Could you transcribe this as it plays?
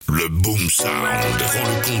Le boom sound prend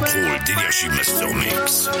le contrôle d'Énergie Master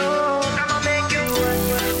Mix.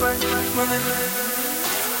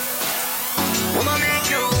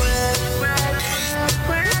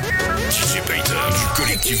 DJ PAYTON du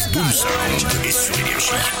collectif Boom Sound est sur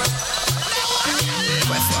Énergie.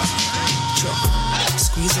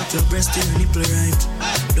 Squeeze up your breast till your nipple right.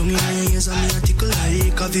 Don't in your ears and me a tickle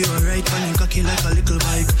like. Have you alright, panning cocky like a little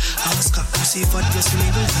bike. Ask her, pussy fat plus you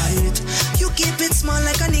niggle tight. You keep it small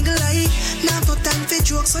like a niggle eye. Now no time for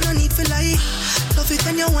jokes, so no need for lie. Love it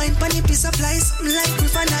when you wine, panny piece of lies. Like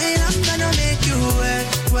with an eye, I'm gonna make you wet,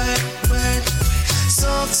 wet, wet.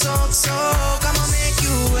 Soak, soak, soak, I'ma make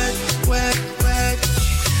you wet, wet, wet.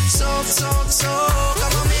 Soak, soak, soak,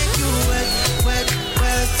 I'ma make you wet, wet,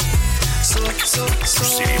 wet.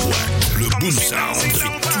 Poussez les watts, le boom sound fait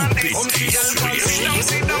tout péter sur Énergie.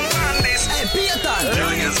 Hey, PAYTON!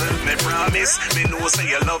 Tell yourself me promise, me know say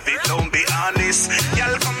you love it, don't be honest.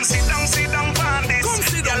 Y'all come sit down on this.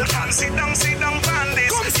 Y'all come sit down on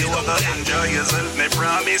this. You are gonna enjoy yourself, me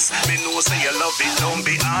promise. Me know say you love it, don't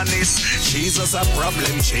be honest. She's just a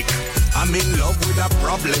problem chick. I'm in love with a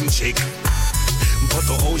problem chick. But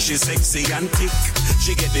oh, she's sexy and thick.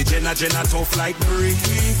 She get the Jenna tough like brick.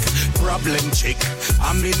 Problem chick.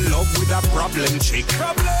 I'm in love with a problem chick.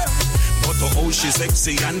 Problem. But oh, she's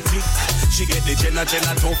sexy and thick. She get the Jenna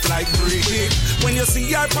tough like brick. When you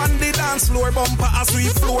see her on the dance floor, bumper a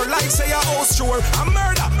sweep floor like say a house chore. A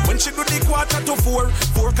murder when she do the 3:45.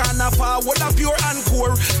 4 corner forward a pure and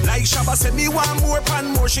core. Like Shabba say me want more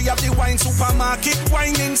pan more. She have the wine supermarket,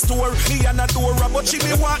 whining store. Me and a door, but she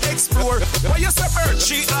me want explore. Why you say her?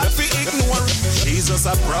 She have to ignore. She's just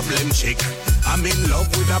a problem chick. I'm in love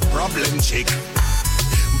with a problem chick.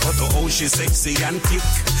 But oh, she's sexy and thick.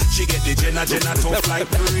 She get the Jenna tough like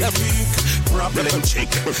brick. Problem chick.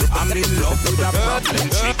 I'm in love with a problem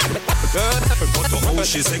chick. But oh,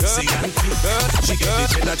 she's sexy and thick. She get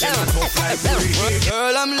the Jenna tough like brick.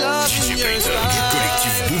 Girl, I'm loving DJ your PAYTON du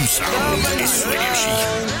collectif Boom Sound est sur Énergie.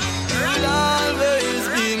 You'll always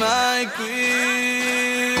be my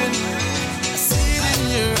queen. I see it in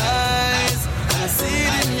your eyes, I see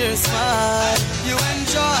it in your smile. You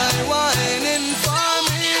enjoy whining for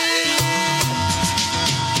me.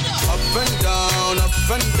 Up and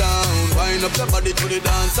down, wind up your body to the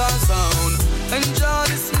dancehall sound. Enjoy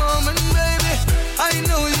this moment, baby. I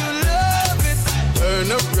know you love it.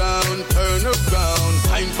 Turn around.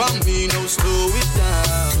 Time for me, now slow it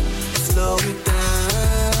down.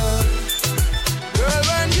 Girl,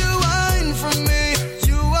 when you whine for me,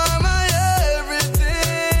 you are my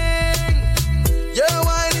everything. Your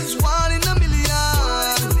whine is 1 in a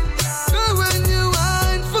million. Girl, when you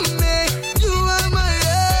whine for me, you are my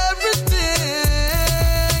everything.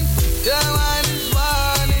 Your whine is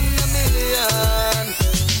 1 in a million.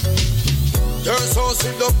 You're so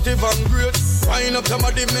seductive and great. Wind up your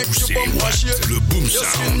body, make you bump a shake. Le boom Your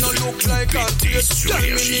skin sound no fait look tout like a péter plate. sur Tell me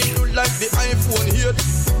Énergie. need you like the iPhone 8.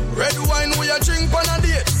 Red wine we a drink on a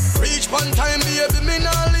date. Reach one time, baby, me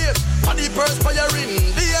not late. And the perspiring,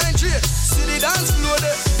 dehydrate. See the dance floor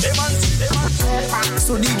there, them and see.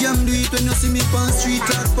 So the game do it when you see me on street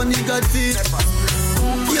like on the God feet.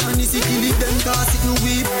 Yeah, and it's kill it, them cause it no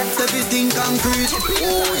weep. Everything concrete.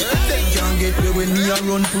 Oh, yeah, they can't get me when me a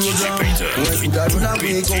run program. DJ PAYTON Where fait could I tout run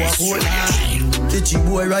away, go péter a sur whole Énergie. The cheap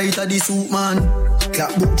boy right at the suit man.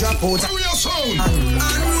 Clap book drop out.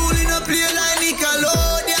 Unruly no play like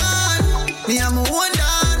Nickelodeon. Me and my one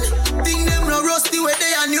dan. Think them no rusty where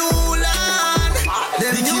they a new land.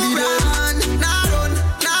 Them new brand. Nah run.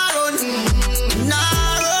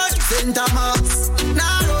 Center Max.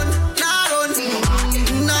 Nah run.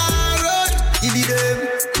 Give it them.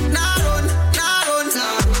 Nah run.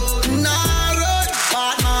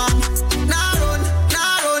 Batman.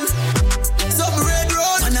 Nah run. Some red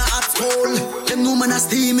run. Man a hot cold. Them no man a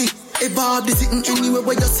steamy. Hey Bob, they sitting anywhere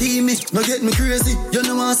where you see me. No get me crazy, you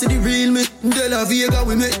know want see the real me. De La Vega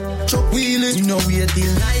with me, truck wheeling. You know wait till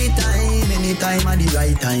night time, anytime at the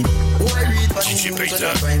right time. Boy read for the news at the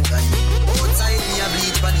prime time. Outside me a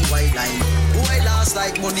bleach for the white line. Boy last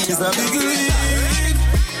like money. It's a big league.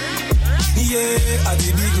 Yeah, I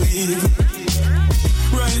the big league.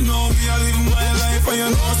 Right now me a live my life and you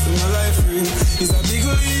know see my life real. It's a big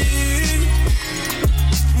league.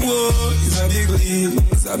 Whoa, it's a big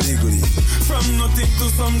league. From nothing to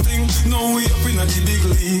something, now we up in a the big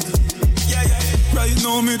league. Yeah. Right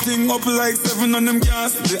now me thing up like 7 on them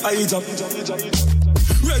gas, the eye job.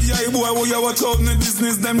 Ready eye boy, what you watch out in the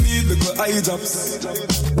business, them need the good eye jobs.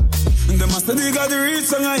 And them must they got the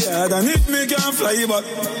reach on a yard, and if me can't fly back.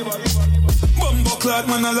 Bumbo clot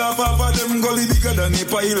man a laugh off of them gully bigger than a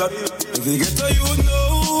pilot. If you get to you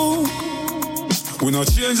know, We not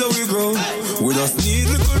change how we grow. We just need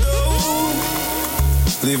little dough.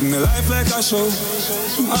 Live me life like a show.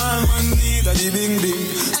 All man need a the bing bing.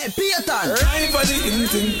 Hey, PAYTON. Time for the in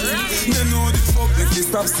thing. Me know the fuck if they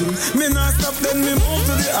stop sing. Me not stop then me move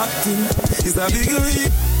to the acting. It's a big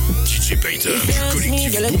leap. DJ PAYTON,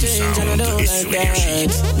 collectif Boom Sound et sur Énergie.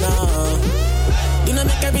 No. Do not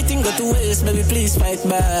make everything go to waste, baby, please fight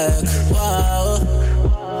back. Wow.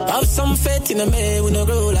 Have some faith in me, we no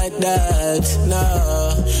grow like that.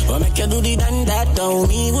 No. Or make you do the done that, no.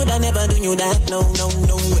 Me would I never do you that, no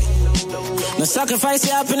way. No sacrifice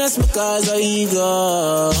your happiness because of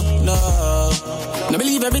ego. No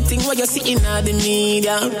believe everything what you see in the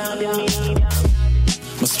media.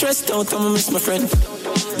 I'm stressed out, I'm miss my friend.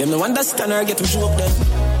 Them no understand or get me joke them.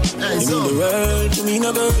 You mean the world, you mean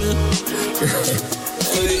a girl.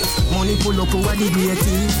 Money pull up over the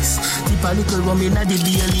greatest. Tip a little rum in the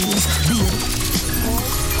dailies. Le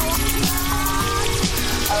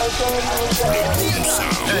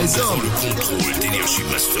Boom Sound prend le contrôle d'Énergie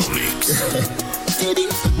Master Mix.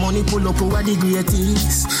 Money pull up over the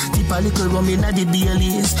greatest. Tip a little rum in the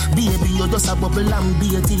dailies. Baby, you just a bubble and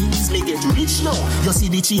beaties. Me get rich now, you see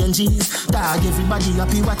the changes. Dog, everybody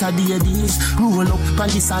happy what a day this. Roll up on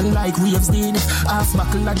the sun like waves did. Half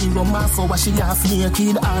buckle of the rum, half for she half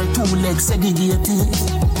naked. All two legs segregated.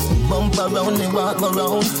 Bump around me, walk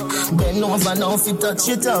around. Bend over now if you touch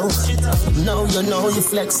it out. Now you know you're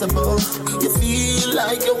flexible. You feel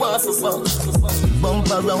like you want to fuck. Bump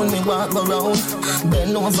around me, walk around.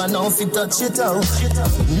 Bend over now if you touch it out.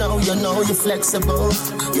 Now you know you're flexible.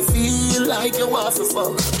 You feel like you want to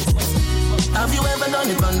fuck. Have you ever done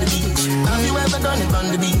it on the beach? Have you ever done it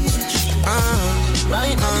on the beach?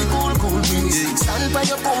 Right now, cool breeze. Stand by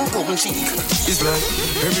your pum cheek. It's like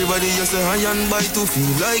everybody just a high and by to feel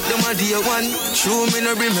like them a dear one. Show me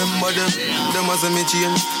no remember them. Them as a me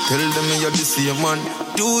change. Tell them me you're the same man.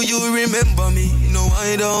 Do you remember me? No,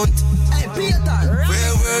 I don't. Hey, PAYTON.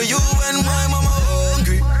 Where were you when my mama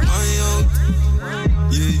hungry? My out.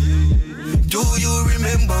 Yeah. Do you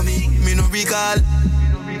remember me? Me no recall.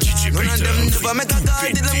 DJ None of them never make a call.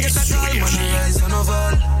 Did them get a call? Man, I rise and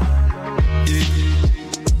fall.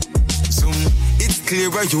 It's clear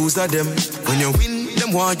I use of them. When you win,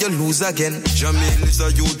 them want you lose again. Jamil is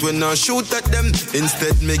a youth when I shoot at them.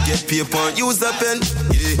 Instead, me get paper and use a pen.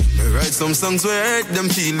 Yeah, me write some songs where I hurt them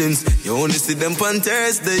feelings. You only see them on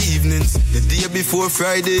Thursday evenings. The day before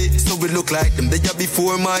Friday, so we look like them the day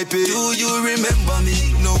before my pay. Do you remember me?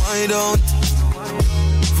 No, I don't.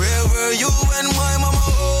 Where were you when my mama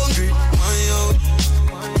hungry? My out.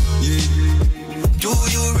 Yeah. Do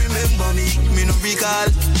you remember me? Me no recall.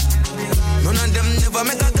 None of them never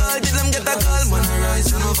make a call. Till them get a call. Man, I rise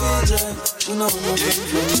and fall.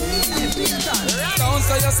 Don't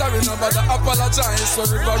say you're sorry, nobody apologize. So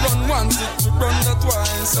if I run once, it will run that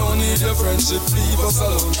twice. Don't need your friendship, leave us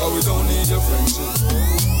alone, cause we don't need your friendship.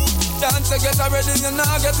 Can't you get already, you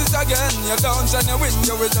now get it again. You don't and you win,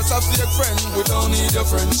 you will just a fake friend. We don't need your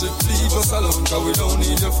friendship, leave us alone, cause we don't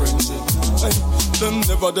need your friendship. Hey, them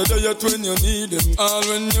never the day yet when you need them. All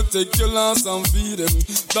when you take your last and feed them.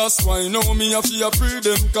 That's why you know me, I feel free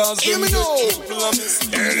them. Cause them people are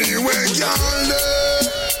missing. Anyway, y'all,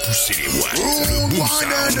 poussez les watts, le Boom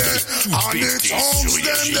Sound, tout pété sur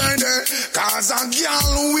Énergie. Cause a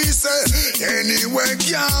girl we say, anyway,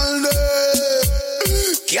 girl,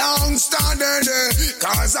 can't stand it,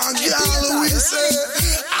 cause a girl we say,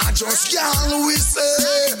 I just girl we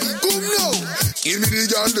say, come now, give me the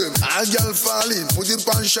girl them, a girl falling, put it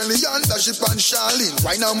on Shelly and dash it on Charlene,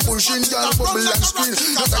 wine and pushing girl bubble and screen,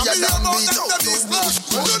 not a damn beat out this bush.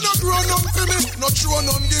 You not run on for me, not throw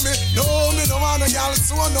none give me, no me no want a girl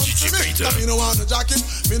so none for me, me no want a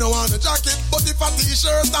jacket, but if a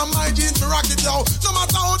t-shirt and my jeans me rock it out, no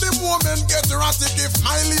matter how the moment get erratic, if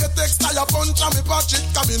my latex tire punch and me patch it,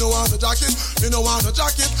 me no want a jacket,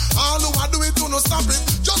 all who I do it to no stop it,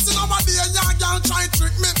 just in our day young girl try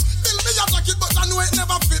trick me, build me a jacket but I know it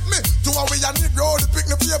never fit me, to a way a Negro the pick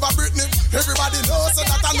me favor Britney, everybody knows so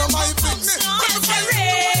that I know my pick me.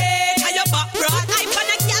 Can you back broad, I pan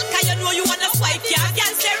a girl, can you know you wanna swipe ya,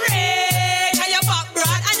 girl say Ray, can you back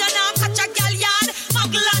broad, and you now catch a girl yard,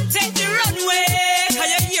 muggle and take the runway, can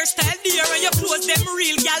you hairstyle dear and your clothes them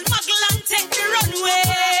real girl, muggle and take the runway,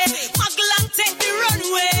 muggle and take the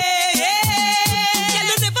runway. Girl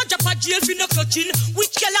you never drop a jail for no clutching,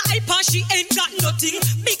 which girl a hype and she ain't got nothing.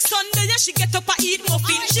 Big Sunday yeah she get up and eat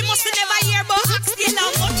muffin, she must never hear about oxtail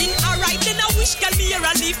and mutton. Alright then I wish girl me here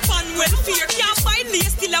a live fun welfare, can't find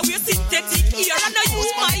lace still a wear synthetic ear, and I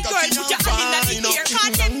use my girl put your hand in the ear,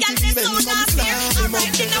 cause them girl they so nasty.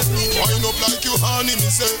 Alright then I wish wind up like you honey me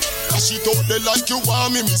say, cause Dash it out there like you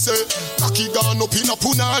want me say. Cocky gone up in a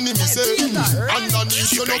punani, me say.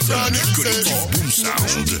 Underneath you no cranny, me say.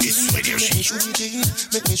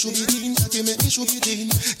 Make me show it in, make me show it in.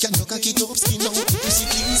 Can you cock it up, skin out, pussy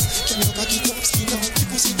please. Can you cock it up, skin out,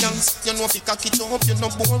 pussy dance. You know if you cock it up, you're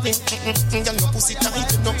not boring. Can you pussy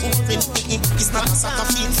tight, you're not boring. It's not a soccer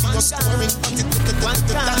field for your scoring. But it took one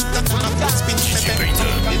time, that one of spin.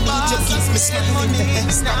 You need your keys, me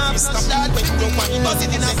smiling. Stop when you don't want it. But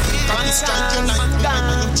it in a field, and it's trying to like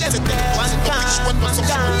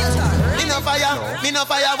me no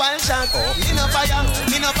fire, one shot. Me no fire,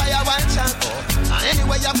 one shot.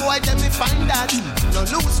 Anyway, you boy, let me find that. No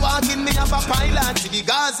loose walking, me have a pilot. To the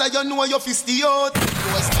Gaza, you know your fisty out.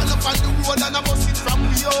 You stand up on the road and I bust it from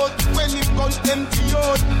the out. When him gun empty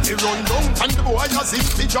out, he run down and the boy as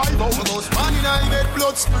if he drive out. Goes pan in I made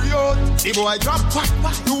blood spray out. The boy drop back,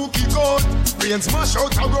 you kick out. Brains smash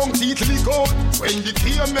out, around teeth leak out. When the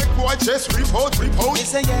key make boy chest rip out. He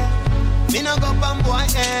say yeah, me no go from boy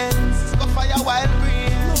ends. Go fire wild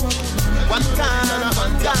breeze. One time.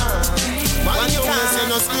 One you say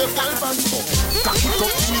no stay calm. Cocky up,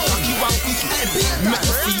 cocky one quicky. Make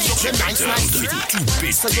you feel nice pretty.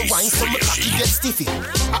 So you wine so much cocky get stiffy.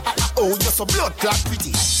 Oh, you're so blood clot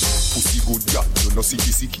pretty. Pussy good girl, you no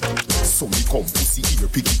sicky. So me come pussy ear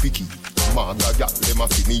picky. Manga girl, them a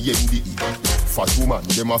fi me MDE. Fat woman,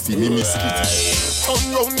 them a fi me Miss Kitty. Turn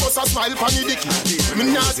round, bust a smile pon the dicky. Me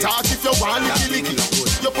not talk if you want licky.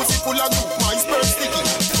 Your pussy full of group, my sperm sticky.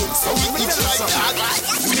 So we itch like that.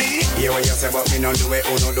 Hear what you say, but me no do it,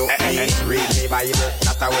 who no do me. Read me Bible,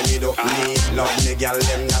 that's how we do me. Love me girl,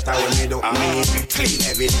 them, that's how we do me. Clean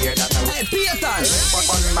every day, that's how we do me.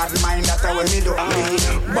 Bun bad mind, that's how we do me.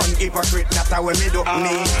 Bun hypocrite, that's how we do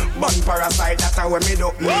me. Bun parasite, that's how we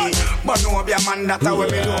do me. Bun no be a man, that's how we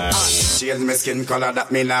do. Change my skin color,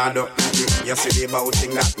 that me nah do. You see the bout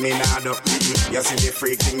thing that me nah do. You see the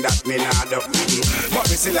freak thing that me nah do. But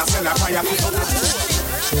me still a send a fire.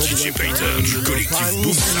 DJ PAYTON, du collectif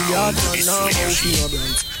Boom Sound et Synergie.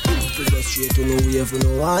 Go straight to no wave, no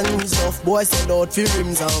hands. Tough boy send out for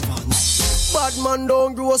rims and vans. Bad man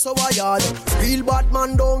don't grow so a yard. Real bad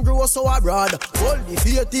man don't grow so a broad. Hold the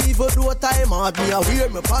faith even do a time hard. Me a wear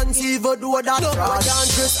my pants even do that no fraud. Can't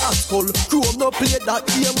dress as skull. Chrome no play that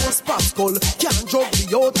game was Pascal. Can't drug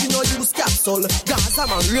the out, you no use capsule. Gaza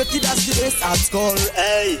man rated as the best at skull.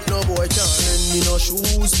 Hey, no boy can't lend me no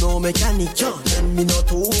shoes. No mechanic can't lend me no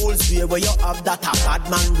tools. Where you have that a bad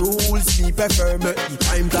man rules. We prefer me the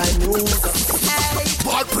time news. Hey.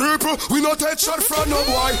 Bad people, we no take shot from no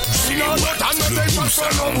boy. We no take shot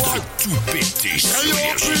from no boy. Tout pété sur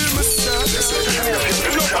Énergie.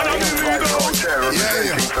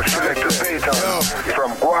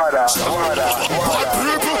 From Guada. Bad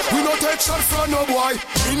people, we no take shot from no boy.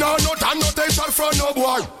 We no take shot from no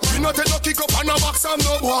boy. We no take no kick up and no box from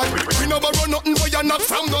no boy. We no borrow nothing but you knock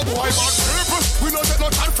from no boy. Bad people, we no take no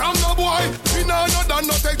shot from no boy. We no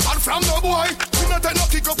take shot from no boy. We no take no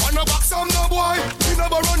kick up and no box from no boy. We no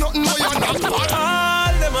borrow nothing but you knock. All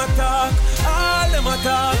them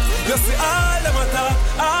attack. You see all them attack.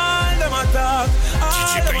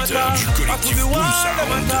 DJ PAYTON, du collectif Boom Sound et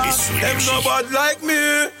Them Synergie. no bad like me,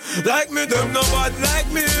 them no bad like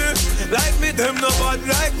me, them no bad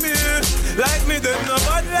like me, them no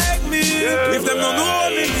bad like me. If them no know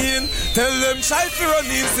what me mean, tell them try to run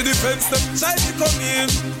in, see the fence, them try to come in.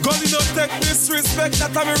 God, you don't take disrespect,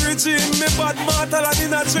 that I'm a regime, me bad mortal and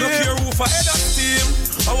in a chain. Look here, who for head of steam,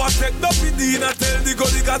 I want take the PD and tell the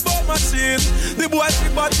God he got ball machine. The boy he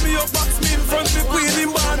bat me up, box me in front of Queen,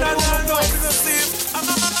 him bad and I know he's a thief.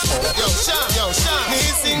 Yo, Sean, me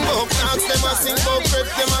sing about clocks, them a sing about crep,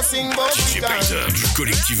 them a sing about DJ PAYTON, du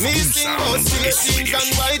collectif me Boom sing about Sound et jeans and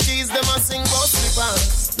Synergie. white tees, them a sing about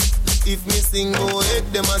slippers. If me sing about head,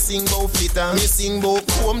 them a sing about flitter. Me sing about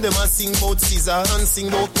comb, them a sing about scissor. And sing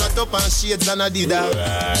about cut up and shades and a dida.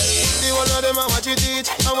 The one of them a watch it teach.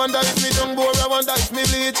 I wonder if me tongue bore, I wonder if me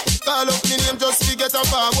bleach. Call up me name just to get a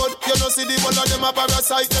forward. You know see the one of them a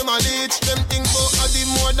parasite, them a leech. Them think about a the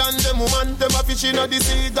more than them woman. Them a fish in a the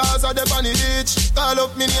sea, Gaza, them on the beach. Call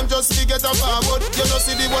up me name just to get a forward. You know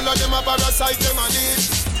see the one of them a parasite, them a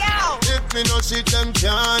leech. If me no shit, them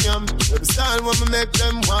can't yam. Them style when me make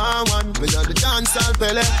them want one. Me on the dancehall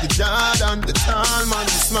Pele, the Jordan, the tall man,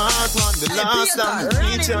 the smart one, the last one, the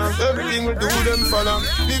teacher. Everything we do, them follow.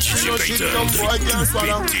 If me no shit, some boy can't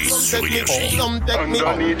swallow. Some take me, some take me.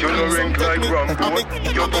 Underneath you no rank like Rambo.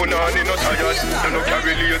 Your banana no tired, you no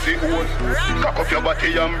carry lazy hole. Cock up your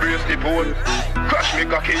body and brace the pole. Crash me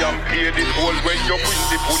cocky and pay the toll when you win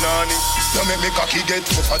the punani. You make me cocky get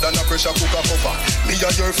tougher than a pressure cooker cover. Me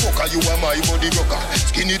and your fucker, you are my body rocker.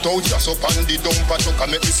 Skin it out, just up on the dumper trucker.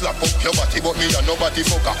 Make me slap up your body, but me a nobody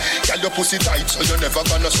fucker. Girl, your pussy tight, so you never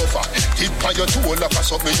gonna suffer. Tip on your toe like a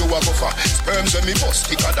something you a buffer. Sperms when me bust,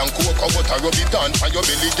 thicker than cocoa butter. Rub it on for your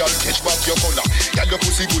belly, girl, catch back your collar. Girl, your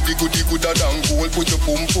pussy goody gooder than gold. Put your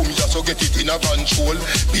pum pum, just so get it in a control.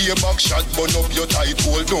 Be a back shot, burn up your tight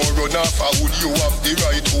hole. Don't run off a wood, you have the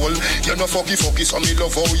right hole. You're not fucky, so me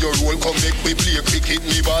love how you roll. Come make me play cricket,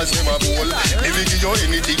 me balls them a bowl. Never give you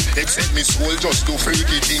anything except me soul. Just do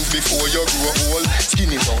freaky things before you grow old.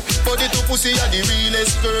 Skinny down, body to pussy are the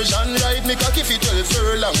realest version. Ride me cocky fit 12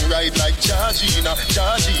 furlong. Ride like Georgina.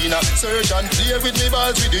 Surgeon, play with me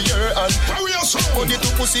balls with the year and body to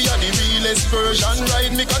pussy are the realest version.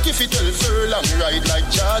 Ride me cocky fit 12 furlong. Ride like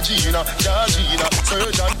Georgina.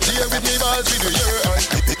 Surgeon, play with me balls with the year and.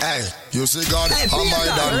 Hey, you see God, how am I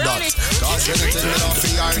done that? Cause anything me not fi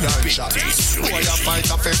hide and shot. Boy a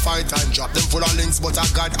fight and drop. Them full of links but I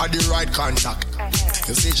got at the right contact.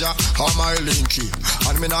 You see Jah, how my linky.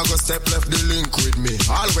 And me not go step left the link with me.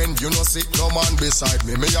 All when you know see no man beside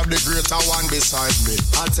me. Me have the greater one beside me.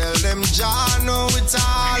 I tell them Jah know it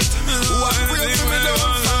all. Who I pray for me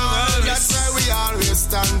don't fall. That's why we always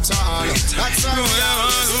stand tall. That's why we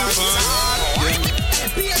always stand tall.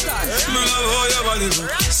 Me love how your body look.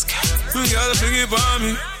 Girl, bring it for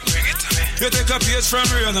me. Bring it to me. You take a page from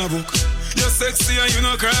Rihanna book. You're sexy and you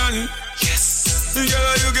know cranny. Yes. Girl,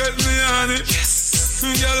 you get me on it. Yes.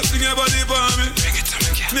 Girl, bring your body for me. Bring it to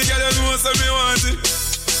me, girl. Me girl, you know so me want it.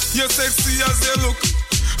 You're sexy as you look.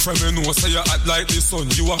 From you know so you act like the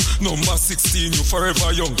sun. You are number 16, you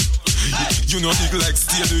forever young. You know big like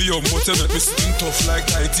stadium, but you make me skin tough like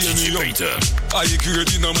titanium. I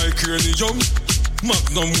grade in my cranium.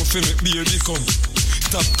 Magnum muffin make baby come.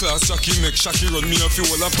 Top class Jackie make Shaki run me a few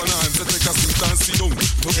all up on hands to take a sit and sit down.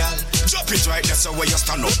 Girl, drop it right there so where you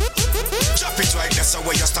stand up. Drop it right there so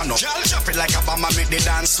where you stand up. Girl, drop it like a bomb and make the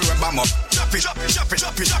dance floor bomb up. Drop it. Drop it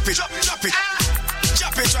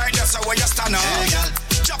right there so where you stand up.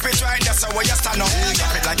 Drop it right there so where you stand up.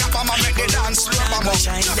 Drop it like a bomb and make the dance floor bomb up.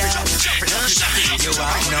 Drop it. You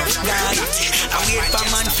are enough God. I wait for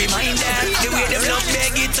man fi mind them. The way them love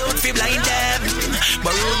beg it out fi blind them.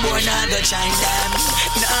 But rude boy nah go shine them.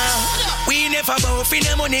 Nah, we never bow for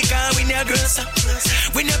the money car. We no grocer.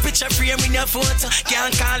 We no picture frame. We no photo.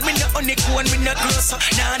 Can't call me no honeycomb. We no grocer.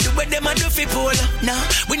 Nah, do what them a do fi polo. Nah,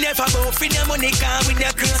 we never bow for the money car. We no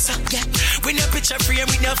grocer. Yeah, we no picture frame.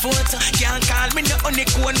 We no photo. Can't call me no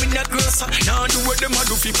honeycomb. We no grocer. Nah, do what them a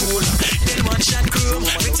do fi polo. Then one shot crew.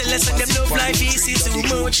 We tell us that them love life easy too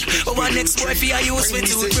much. Oh, one next boy fi I use with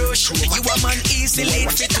toothbrush. You a man easy late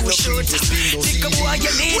fi too short. Think of what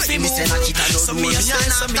you need fi move. So me a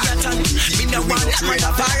stand, so me a tan. Me no want that man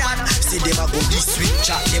a parrot. See them a go this week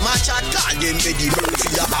chat. Them a chat. Call them ready fi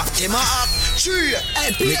a act. Them a act. True.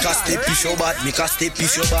 Make a step if you bad. Make a step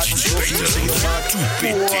if you bad. If you feel so you mad.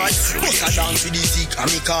 Bust a dance with the sick. And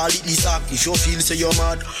me call it the sack. If you feel so you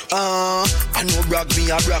mad. I no brag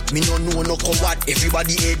me a brag. Me no know no coward.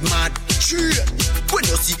 Everybody head mad. True. When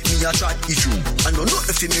you see me a chat issue. I know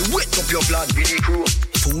nothing for me. Wake up your blood. Really true.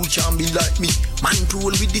 Fool can be like me. Man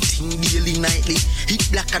roll with the thing daily nightly. Hit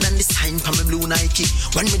blacker than the sign from my blue Nike.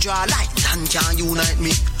 When me draw light, then can unite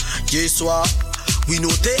me. Guess what? We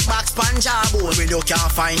no take back Punjab. When you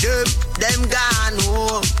can't find them gone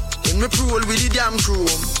home. When me roll with the damn chrome.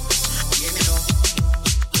 Yeah, me know.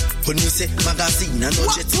 When me say magazine, I know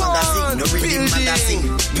jet magazine, no reading magazine.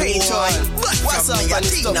 Payton, what's up, man?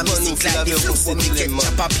 Stop running like the flow when me get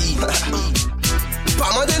chapapi.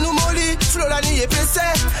 Pas de nous molly, flow la nuit est pressée.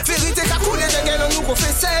 Vérité qu'a coulé de gain nous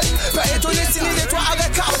confessait. Pas étonné si les toi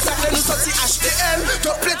avec Carl, nous sortis HTM.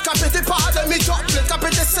 Top plate qu'a pété pas de mi top plate qu'a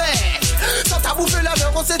pété sec. Sans ta bouffer la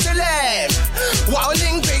main qu'on s'était lève.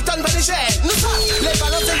 Wowling, Payton, Banigène. Nous sommes les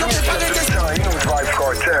balances et nous préparer des Vibe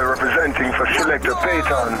Cartel representing for Selector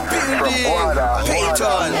Payton from Wada.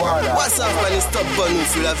 Payton, what's up man, stop bon nous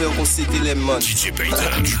fais la main qu'on s'était lève man. DJ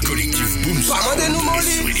Payton du collectif Boom. Pas de nous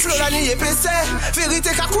molly, flow la nuit est pressée. Vérité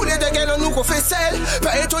qu'a coulé de gain nous confessait.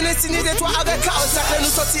 Pas étonné si les toi avec Carl, nous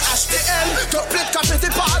sortis HTM. Top plate qu'a pété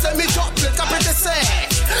pas de mi top plate qu'a pété sec.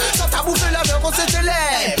 Sans ta bouffer la main qu'on s'était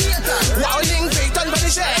lève. Wowling, Payton,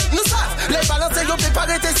 Banigène. Nous savons, les balances et nous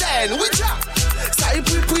préparer tes scènes. Oui, ja. Ça y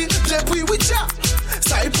pris, bien pris, oui, ja.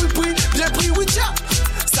 Ça y pris, bien pris, oui, ja.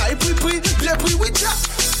 Ça y pris, bien pris, oui, ja.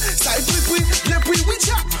 Ça y pris, bien pris, oui,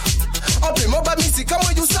 ja. On peut m'en bas musique,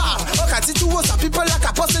 comment you ça? On a dit tout haut, ça people là,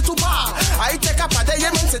 qu'a passé tout bas. Aïe, t'es capable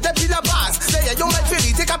d'ailleurs, même c'est depuis la base. D'ailleurs, y'a une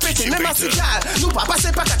vérité qu'a pété, même à cigale. Nous pas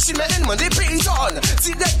passer par 4 chimères, elle demande des paysans.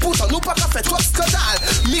 Si des pourtant, nous pas qu'à faire trop de scandale.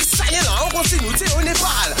 Mix ça y est là, on continue, t'es au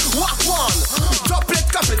Népal. Walk one. Top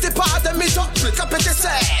plate qu'a pété, pas de mes top plate qu'a pété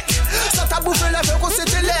sec.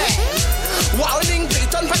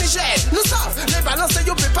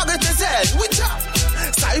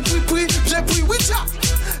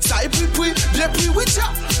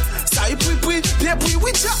 bien pris,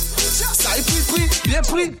 oui, tcha. Ça est pris, bien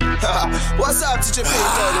pris. What's up, DJ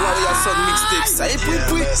PAYTON, Warrior Son Mixtape. Ça est pris,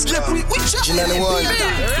 bien pris, oui, tcha.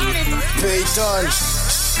 PAYTON.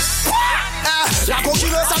 La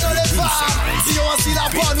concurrence a dans les femmes. Dis-yo aussi la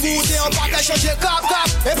bonne route et on va pas changer cap.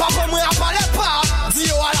 Et pas pour moi à pas les pas.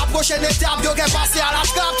 Dis-yo à la prochaine étape, yo qu'est passé à la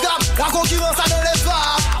cap. La concurrence a dans les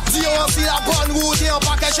femmes. Dis-yo aussi la bonne route et on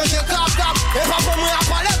va pas changer cap. Et pas pour moi à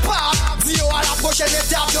pas les pas. Dis-yo à la prochaine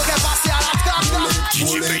étape, yo qu'est passé à la cap.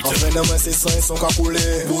 Enfin, non, mais c'est ça, ils sont qu'à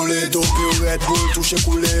couler. Boulé, dopé, Red Bull, touché,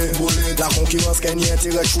 coulé. La concurrence qui n'y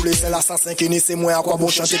intérêt choulé. C'est l'assassin qui n'est c'est moi à quoi bon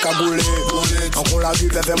chanter qu'à bouler. Quand on l'a vu,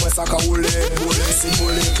 bébé, moi ça qu'à rouler. C'est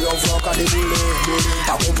boulé, que l'on voit qu'à déboulé.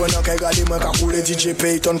 T'as compris qu'à regarder moi qu'à couler. DJ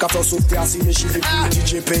PAYTON qu'à faire sauter assis les chiffres.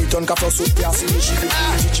 DJ PAYTON qu'à faire sauter assis les chiffres.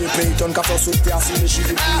 DJ PAYTON qu'à faire sauter assis les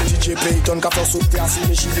chiffres. DJ PAYTON qu'à faire sauter assis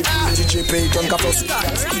les chiffres. DJ PAYTON qu'à faire sauter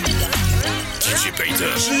assis les chiffres. DJ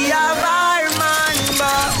PAYTON. She have her man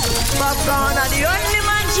back. Popcorn are the only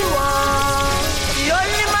man she want. The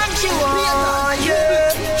only man she want,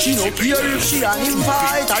 yeah. She no care if she and him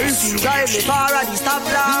fight or if he drive the car at the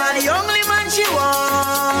stoplight. The only man she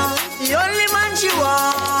want. The only man she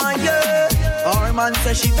want, yeah. Our man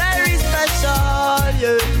says she very special,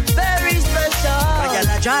 yeah. Very special. I get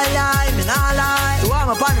a dry line, me nah lie. So I'm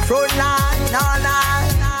up on the front line, all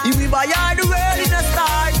night. If we buy all the world in a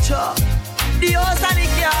starch, the house and the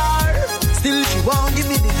car. Still she won't give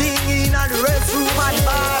me the thing in the restroom and the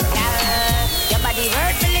bar. Your body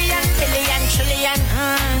worth billion, trillion.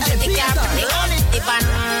 So the car put the on the van.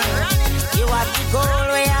 You have the goal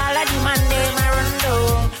where all of the man they ma run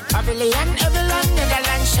down. Pavilion, Evelyn,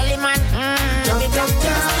 Netherlands, Shelly man. You be black,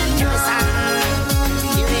 you be sun.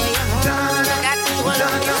 You be young, you got the whole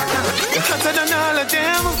of you. Hotter than all of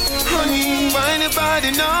them. Honey, find your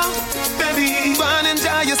body now. Baby, go and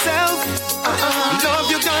enjoy yourself. Love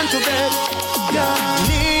you gone to bed. Yeah,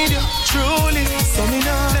 need you truly. So me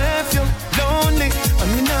not left you lonely. And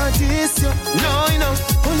me not diss you. No, you know.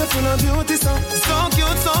 Full of beauty, so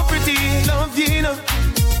cute, so pretty. Love you, know.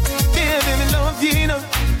 Baby, me love you, know.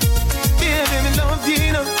 Baby, me love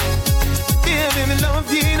you, know. Baby, me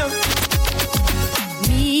love you, know.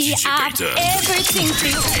 Me have everything to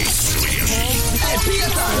you.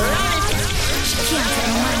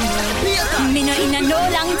 Me no in a no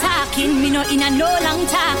long talking. Me no in a no long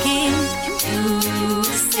talking. You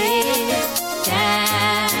say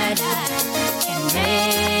that I can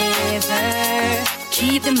never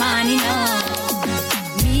keep the money, no.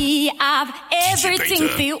 Me have everything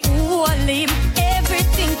for you, all him.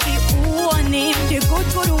 Everything for you, own him. The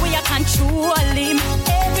good way I control him.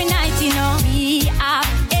 Every night, you know. Me have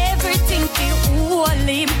everything for you, all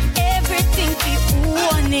him. Everything for you,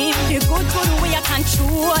 own him. The good way I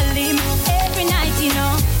control him. Every night, you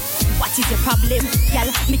know. What is your problem,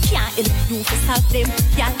 y'all? Me can't help you to solve them,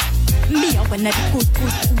 y'all. Me a one of the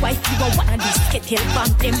good wife. You a one of these kettle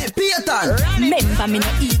bomb them. Remember me no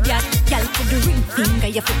idiot, y'all. Put the ring finger,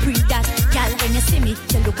 you for breathe that, y'all. When you see me,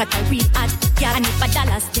 you look at a real ad, y'all. And if $1,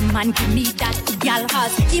 the man give me that, y'all.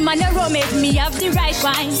 Cause him and the roommate, me have the right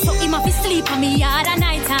wine. So him have to sleep on me all the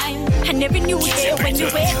night time. And every new day when you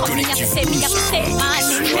wake up, me have to say, man,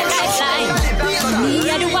 in the lifeline. Me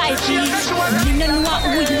a the wifey, me no know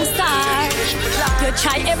who you are. You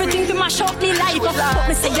try everything to mash up the life, but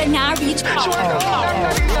me say you not reach far.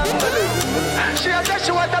 She said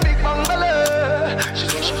she want a big bungalow. She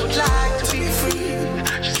said she would like to be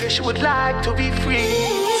free. She said she would like to be free.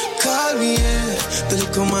 Call me, yeah. The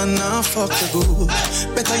little man now fuck you good.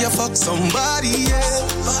 Better you fuck somebody, yeah.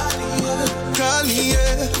 Call me,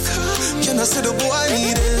 yeah. Can I say the boy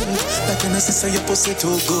need it? Like can I say your pussy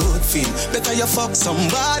too good, feel. Better you fuck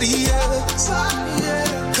somebody, yeah.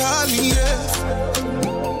 Call me, yeah.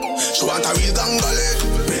 She want a real gangale.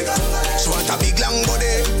 She want a big long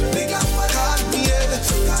body. Call me, yeah.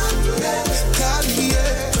 Call me,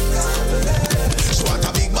 yeah. She want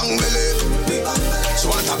a big bang belly. She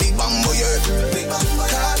want a big bamboo, yeah.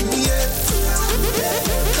 Call me, yeah.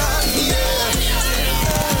 Call me, yeah.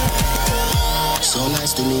 So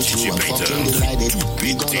nice to meet you, I'm fucking delighted. We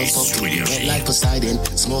gonna fuck with you like Poseidon.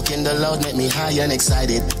 Smoking the loud make me high and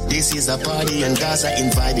excited. This is a party and guys are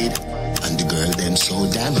invited. And the girl them so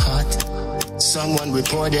damn hot. Someone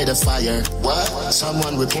reported a fire. What?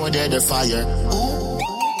 Someone reported a fire. Ooh.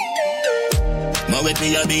 More with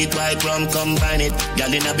me a beat white rum combine it.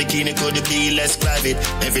 Girl in a bikini could be less private.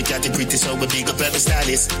 Every category so we big up every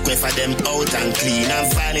stylist. Go for them out and clean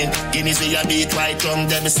and filing. Guineas we a beat white rum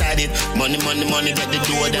them beside it. Money get the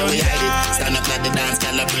door then we hide it. Stand up like the dance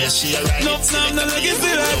calibrate she a ride it. No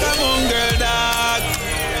legacy like a moon girl dog.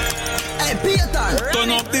 Hey PAYTON,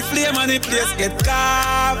 turn up the flame and the place get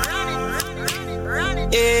carved.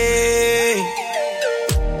 Hey.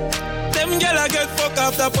 Them girl I get fuck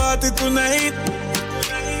after party tonight.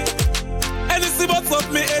 Anything but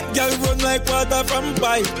fuck me head, girl run like water from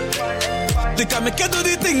pipe. They can make you do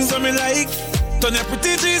the things that me like. Turn your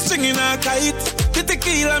pretty G-string in a kite. The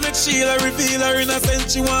tequila make Sheila reveal her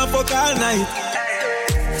innocence. She want fuck all night.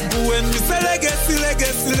 When we say legacy,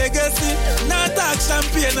 legacy, legacy, not talk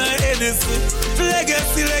champagne or Hennessy.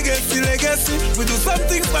 Legacy, legacy, legacy, we do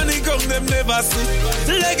something funny come them never see.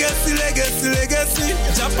 Legacy, legacy, legacy,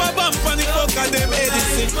 jump a bump on the fuck of them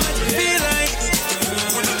Edison. Feel like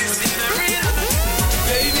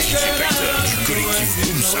baby girl, I love you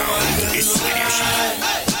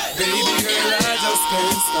baby girl, I just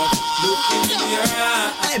can't stop looking in your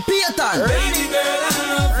eyes. Hey, PAYTON. Baby girl, I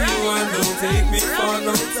love you and don't take me for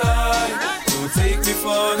no time. Don't take me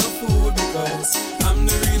for no food because I'm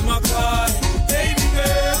the real McCoy. Baby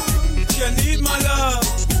girl, you need my love.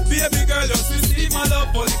 Baby girl, just receive my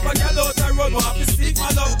love. But if I get out the road, want to seek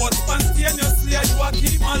my love. But spontaneously, I do I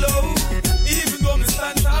keep my love. Even though me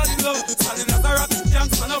stand tall in love, standing as a rock,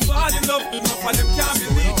 can't stand up fall in love. Enough of them can't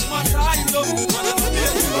believe my tie in love. Man, I'm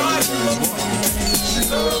getting right in love.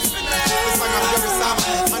 So,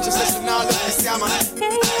 I'm just listening now, look at this guy, man.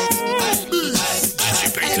 DJ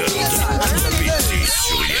PAYTON, le beat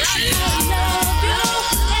sur Énergie.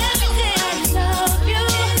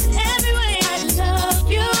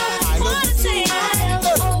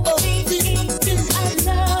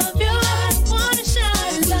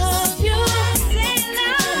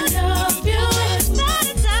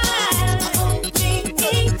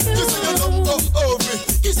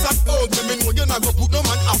 I go put no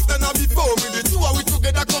man after now before me. The two are we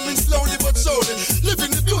together coming slowly but surely.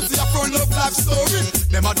 Living the beauty of our love life story.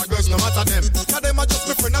 Them other girls no matter them, cause them are just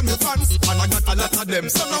my friend and my fans. And I got a lot of them.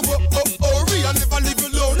 So now go I never leave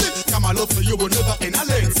you lonely. Come my love for you will never end a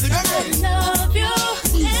lane. Sing again. I love you,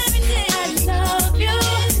 everything. I love you,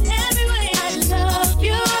 every way. I love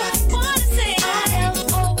you. Wanna say I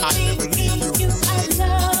L-O-V-E you. I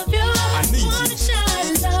love you. Wanna shout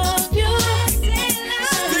I love you. Say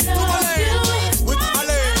I love you.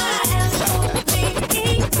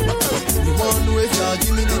 If y'all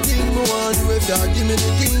give me the thing, me want you. If y'all give me the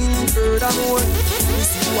thing, furthermore, you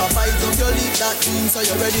see you a bite up your lip, that thing, so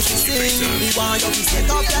you're ready to sing. We want you to set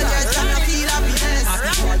up your chest and feel happiness.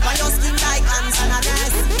 All by your skin like ants and a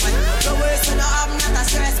nest. When you love your worst, you don't have not a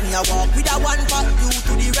stress. Me a walk with a one pack, you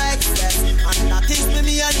to the rest. And that is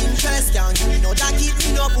me an interest. Can't give me no that keep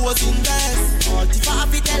me no posing best. All if I have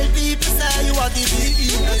to tell people, say you are the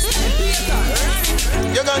best.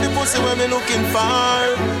 You got the pussy where me looking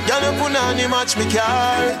for. Girl, you punani match me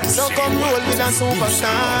car. So come roll with a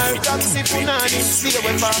superstar. Taxi punani, see the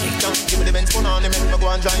way far. Give me the Benz punani, make me go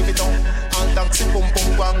and drive it on. All taxi pum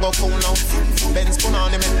pum go and go cool now. Benz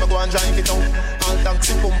punani, make me go and drive it on. All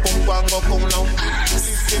taxi pum pum go and go cool now.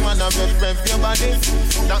 System and a rev your body.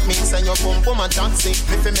 That means that you pum pum and taxi.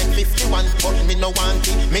 If you make 51, but me no want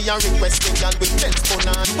it. Me a request the girl with Benz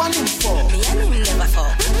punani. You want him for? Me and him never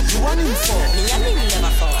fuck. You want him for? Me and him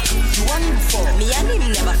never fuck. You want him for? Me and him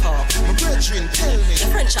never fuck. My brethren, tell me. Your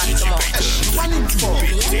friend chat come out. You want him for?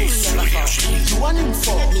 Me and him never fuck. You want him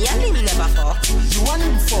for? Me and him never fuck. You want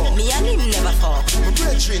him for? Me and him never fuck. My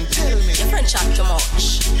brethren, tell me. Your friend chat too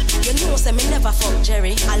much. You know say me never fuck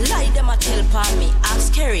Jerry. I lie them a tell pa me.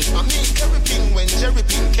 Ask Kerry. I mean Kerry Ping when Jerry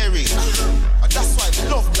Ping Kerry. That's why I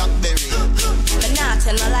love Blackberry. Me not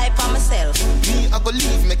tell no lie pa myself. Me I go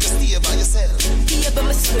leave, make you stay by yourself. Give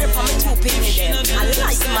me swear for me two penny them. I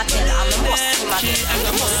like him a tell. I'm a must him a tell. I'm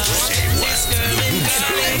a must. This girl in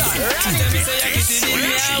Tell me say I kiss it in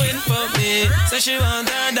me, I went for me. Say she want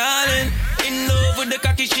her darling. In love with the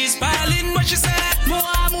cocky, she's piling. But she said, more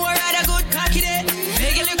at a good cocky day.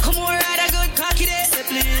 Make a little more at a good cocky day. Say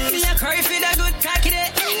please, me a curry for the good cocky day.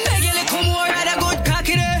 Make a little more at a good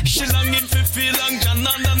cocky day. She longing for feel long John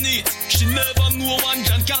underneath. She never knew one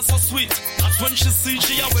John can't so sweet. That's when she see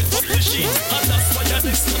she a wet up the sheet. And that's why I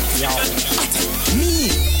listen. Me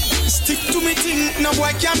stick to me thing, no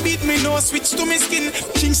boy can beat me, no switch to me skin.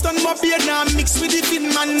 Kingston my beard now mix with the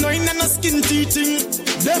thin man, no in no skin teething.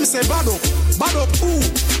 Them say bad up who?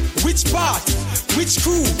 Which part? Which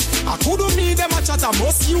crew? I couldn't meet them a chat a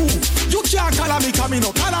most you. You can't call me come in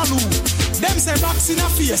no call Them say box in a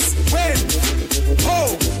face. When?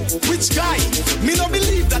 Oh, which guy? Me no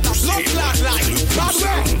believe that a blood clot lie. Bad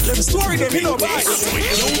way, them story them me no buy.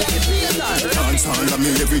 Dance all of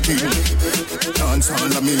me everything. Dance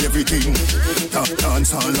all of me everything.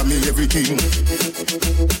 Dance all of me everything.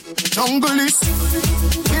 Jungle is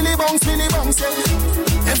Billy Bounce,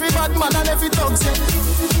 yeah. Every bad man and every dog, yeah.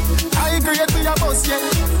 I agree with your boss, yeah.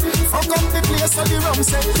 Fuck up the place so the rum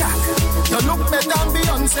say, Jack, you look better than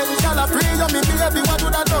Beyonce. Y'all a pray you me baby, what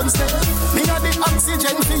would I done say? Me a the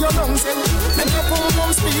oxygen for your lungs, eh? Make your boom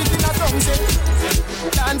boom speak in a tongue, say.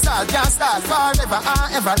 Dancehall can't start forever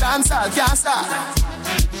and ever. Dancehall can't start.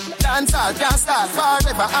 Dancehall can't start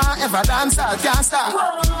forever and ever. Dancehall can't start.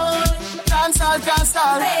 Dancehall can't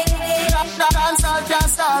start. Dancehall can't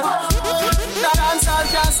start. Dancehall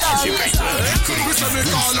can't start. We say me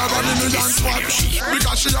call her a million spot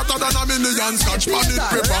because she hotter than a million scotch. Pan it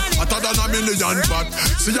paper, hotter than a million pot.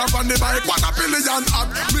 See her on the bike, 1 billion hot.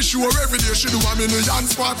 Me sure every day she do a million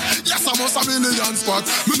spot. Yes, I must a million spot.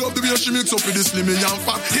 Me love the way she mix up with the slimmy and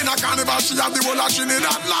fat. In a carnival, she have the whole of she need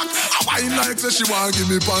that lock. I wine like say she want give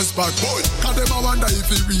me pants back. Boy, cause them a wonder if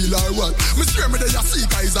it real or what. Me swear me they a see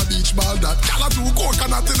guys a beach ball that. Y'all a do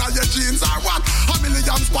coconut in your jeans or what. A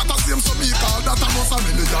million spot a same so me call that. I must a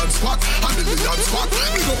million spot. A million spot.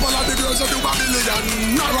 Me go all of the girls that do a million.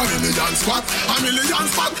 Not a million spot. A million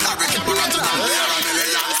spot. Every camera to the air a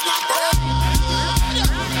million spot.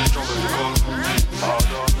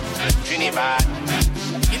 Trinidad.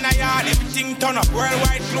 In a yard, everything turn up.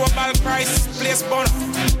 Worldwide global price, place burn up.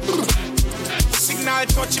 Signal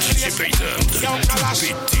touch it, place. Young Kalash,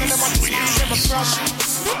 tell them what this is, never crush.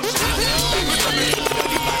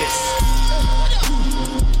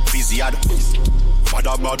 Viziad,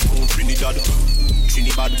 Madabad, Trinidad,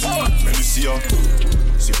 Trinidad, Melucia,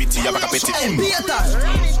 Sipiti, Abakapeti,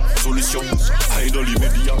 Solution, Idol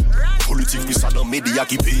Media, Politique, mais ça dans Média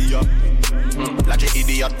qui paye. La j'ai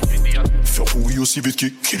idiot, fait courir aussi vite que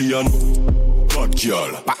Kylian. Bad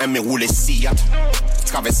girl, pas aimer rouler Siat,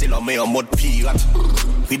 traverser la mer en mode pirate.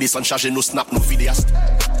 Redescendre charger nos snaps, nos vidéastes.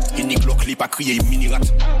 Unique le clip à crier mini-rat.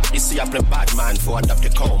 Ici y'a plein bad man, faut adapter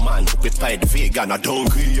comme man. Vous pouvez pas être vegan à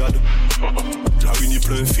Dongriad. La réunie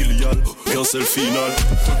plein filial, et un seul final.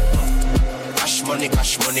 Cash money,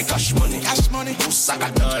 cash money, cash money. Cash money. Moussaka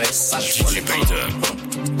dans les sages money.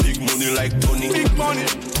 Big money like Tony. Big money.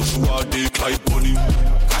 Toujours à des Clyde Bonnie.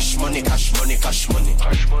 Cash money, cash money, cash money.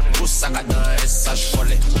 Moussaka dans les sages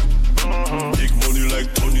money. Big money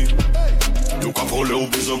like Tony. You can follow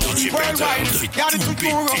up with some DJ PAYTON. Got it to do.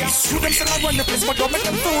 You them say I run the place, but don't make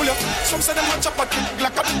them fool you. Some say them watch up at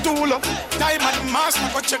like a tool. Time at the mask,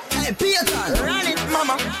 I go check. Hey, PAYTON, run it,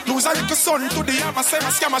 mama. Lose a little son to the armor. Say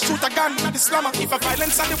my scammer, shoot a gun at the slammer. If a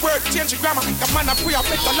violence at the word, change the grammar. The man a pray, I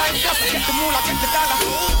bet the life, just get the moolah, get the dollar.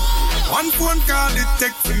 One phone call it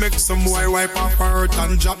take to make some boy wipe off her hurt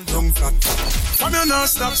and drop down flat. Come here now,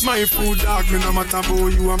 stop my food, dog. Me no matter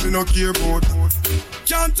about you and me no care about.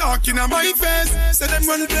 Can't talk in my face. Say them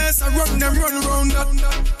run the place, I run them run around that.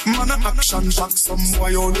 Man a action jack, some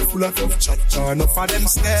boy only full of tough chat. Enough of them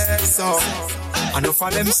stairs up. Enough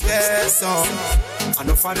of them stairs up.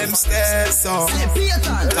 Enough of them stairs up.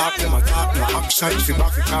 Talk them a talk, no action. If you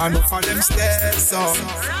back it, enough of them stairs up.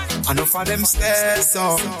 Enough of them stairs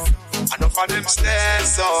up. Enough of them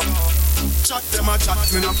stairs up. Chat them a chat,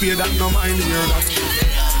 me no pay that, no mind hear that.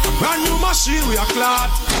 Brand new machine, we a clot.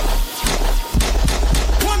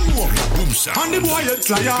 One more, and the boy head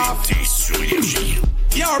fly off.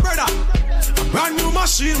 Yo, brother, brand new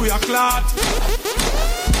machine, we a clot.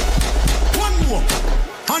 One more,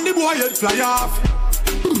 and the boy head fly off.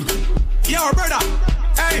 Yo, brother,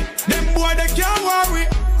 hey, them boy they can't worry.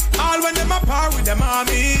 All when them a par with them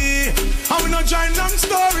army. And we no join long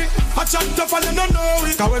story. I chat up and them don't know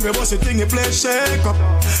it. Cause when we bust a thing, you play shake up.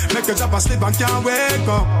 Make your job a sleep and can't wake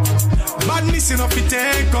up. Badness enough to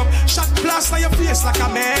take up. Shot blast on your face like a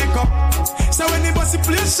makeup. So when they bust a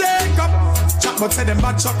play shake up. Chat but say them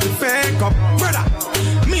bad shot to fake up. Brother,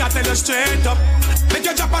 me I tell you straight up. Make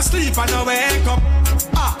your job a sleep and no wake up.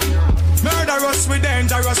 Ah, murderous, we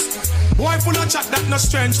dangerous. Boy full of chat that no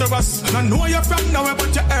strange to us. No know you from nowhere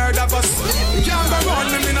but you heard of us. Can't go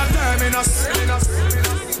round them in a terminus.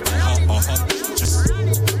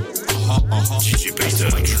 DJ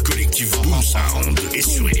PAYTON du collectif Boom Sound et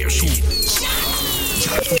sur Énergie.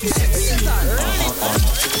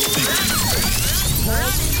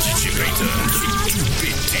 DJ PAYTON tout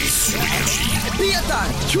pété sur Énergie.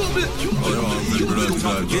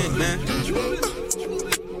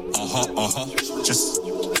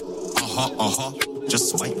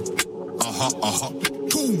 Just wait.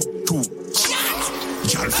 Tout.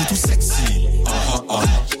 Y'all fait tout sexy.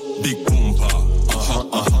 Big boomba.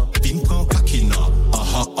 Pinkan kakina.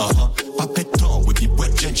 Papetan, we be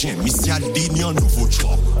wet jejen. Missy Aldini en nouveau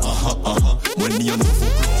job. When me en nouveau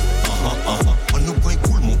club. On nous point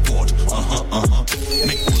cool mon pote.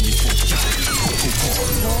 Make money for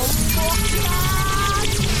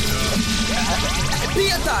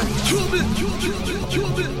PAYTON, trouble.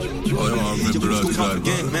 Oh, yeah, I'm blood,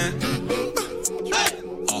 gang, man.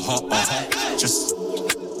 Just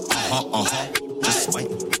just wait.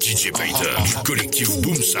 DJ PAYTON du collectif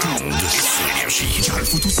Boom Sound sur Énergie. Gal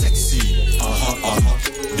foutu sexy.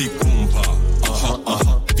 Big Boomba.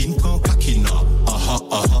 Bin prend kakina.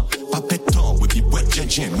 Pas pétant, oui, puis boîte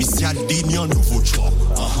djendjen. Missy a dit ni un nouveau job.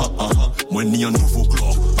 Moi ni un nouveau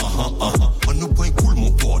globe. On nous point cool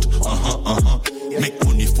mon pote. Make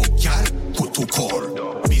money for gal, protocol.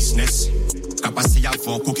 Business. Capacité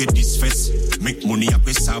avant coquet disfesse. Make money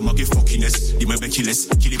après ça, manque fuckiness. Dis-moi ben qui laisse,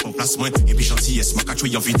 qui les prend place moins. Et puis gentillesse, manque à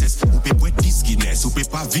tuer en vitesse. Ou peut boire 10 Guinness, ou peut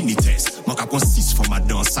pas vinites. Manque à prendre 6 for ma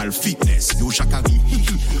danse, sale fitness. Yo chakari,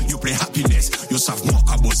 you play happiness. Yo savent moi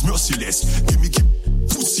qu'à boss merciless. Give me keep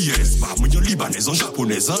poussiès. Bah, moi yo libanais, en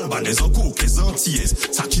japonais, en albanais, en coquais, en antillaise.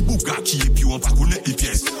 Ça qui bouga, qui est puis on pas connaît les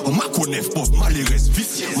pièces. On m'a connaît, pauvre malheureuse,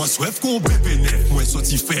 vicieux. Moi souhaite qu'on bébé net. Moi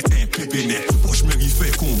sorti fait un bébé net. Poche me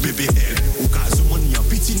fait qu'on bébé elle. Au cas où on y a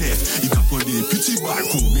petit net. Il a pris des petits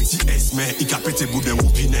balcons, mais si S, mais il a pété bout d'un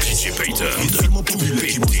robinet. DJ PAYTON, il est tellement populaire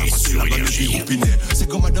qu'il m'a passé la balle du robinet. C'est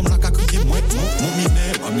comme madame la qu'a crié, moi, mon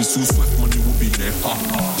minet. Ma mis sous souhait, mon robinet.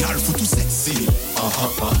 Gal faut tout sexy.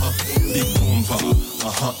 Big Boomba.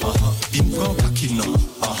 Bin prend kakina.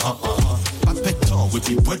 Pas pétant, oui,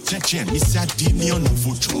 puis boîte djendjen. Missy a dit ni un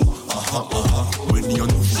nouveau job. Oui, ni un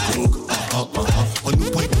nouveau blog. On nous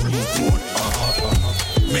point pour mon code.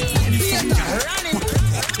 Make money for gal.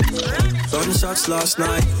 Gunshots last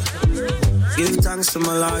night. Give thanks to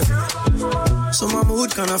my life. So my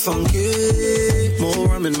mood kinda funky. More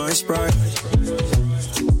rum in my Sprite.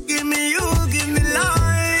 Give me you, give me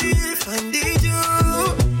life. I need you.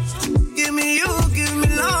 Give me you, give me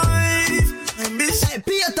life. I miss you.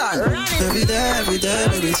 PAYTON. Every day,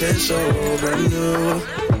 baby, tastes so brand new.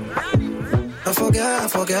 I forget.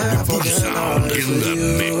 Boom Sound in the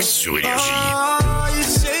mix sur Énergie. You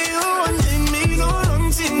say you want me, no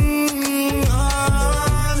something.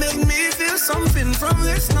 Make me feel something from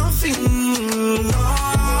this nothing.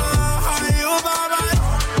 You baba,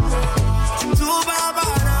 tu baba,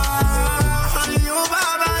 you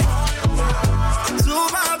baba, tu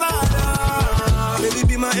baba. Baby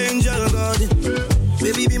be my angel guardian,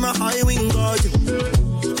 baby be my high wing guardian.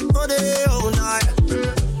 All day, all night,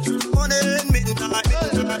 all day midnight.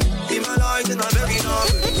 Be my light in my very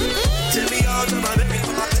night. Tell me out of my very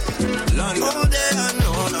heart. All day and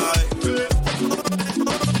all night.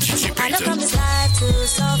 I don't come this life to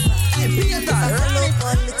suffer. Follow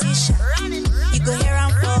politician. You go here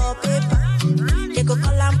and for paper. They go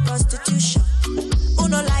call am prostitution. Who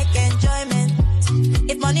no like enjoyment?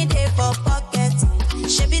 If money dey for pocket,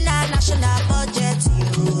 shaping our national budget.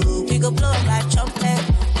 We go blow up like trumpet.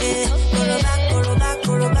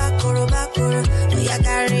 Koro back. Oh yeah,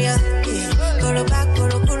 carry ya. Koro back. Oh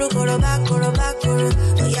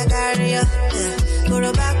yeah, carry ya.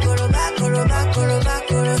 Koro back. Oh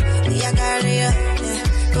yeah, carry ya.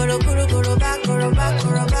 Koro back.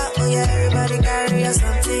 Oh yeah, everybody carry ya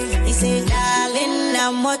something. He say, darling,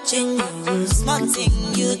 I'm watching you. Small thing,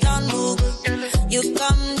 you don't move. You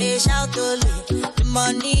come, they shout only. The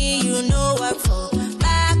money you know work for.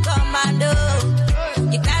 Back commando.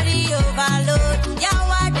 You carry overload.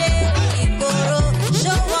 Yawade, Iboro.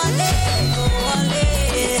 Show one day, go one day.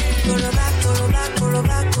 Koro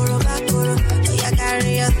back. Oh yeah,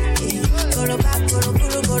 carry ya. Koro back. Oh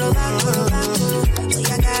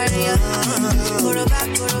yeah, carry ya. Koro back.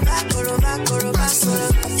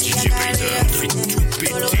 DJ PAYTON, tout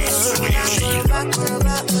pété sur Énergie.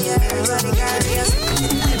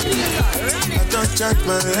 I don't check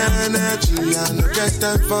my energy, I no get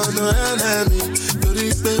time for no enemy. Tori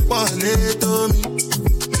pe pole to me.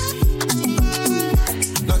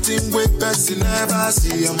 Nothing with person never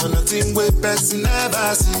see, I'm on nothing with person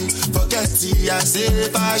never see. Forget it, I say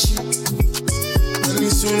fashi. Money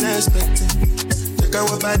soon expected. Check out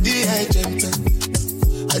what body I jump.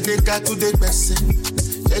 I take her to the person.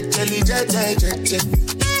 Jeje.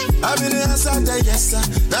 I be the answer to yes sir.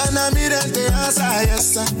 Then I be the answer yes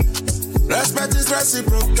sir. Respect is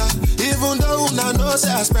reciprocal, even though I know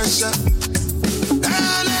say I special.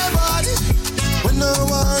 Anybody, we no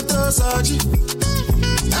want to search.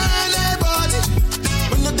 Anybody,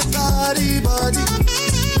 we no the body.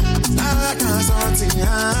 I can't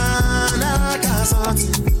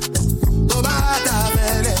something. Go back to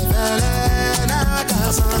bele, I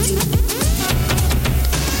can't something.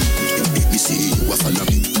 Me see you a follow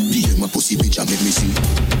me. Be my pussy bitch and make me see.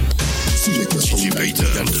 See like your DJ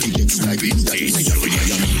PAYTON, tout pété sur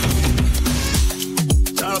Énergie.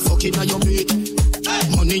 Start fucking on your mate.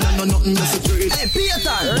 Money and no nothing to trade. Hey,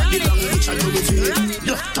 PAYTON. The language I know the feel.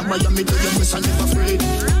 Look to Miami to your mess and never afraid.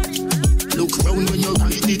 Look round when you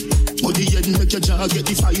ride it. Body head make your jaw get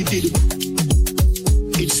divided.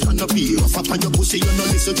 It's gonna be rough up on your pussy, you know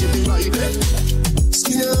listen to me right.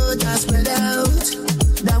 Skin out and spread out.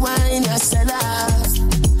 The wine you sell out.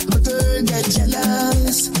 My girl get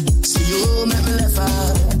jealous. See you make me laugh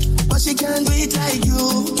out. But she can't do it like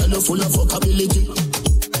you. Tell her full of fuckability.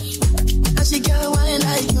 And she can't wine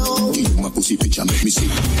like you. Give my pussy picture, make me see.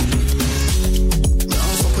 Now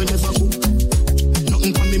fuck we never go.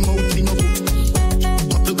 Nothing from me mouth, me no go.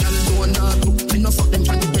 Couple gal don't not go. Me no fuck them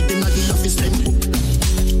from the bed in the office tempo.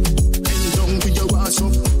 Bend down with your ass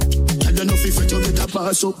up. Tell you nothing fret, you better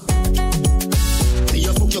pass up. Me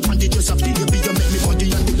a fuck you on the dress up, the baby you make me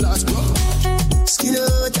body on the glass, bro. Skin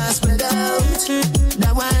out and spread out. The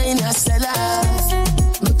wine you sell out.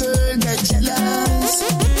 My girl get jealous.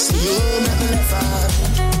 See you make me laugh out.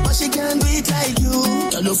 But she can't do it like you.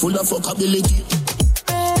 Tell her full of fuckability.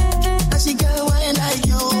 And she can't wine like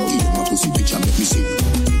you. Give my pussy picture, make me see.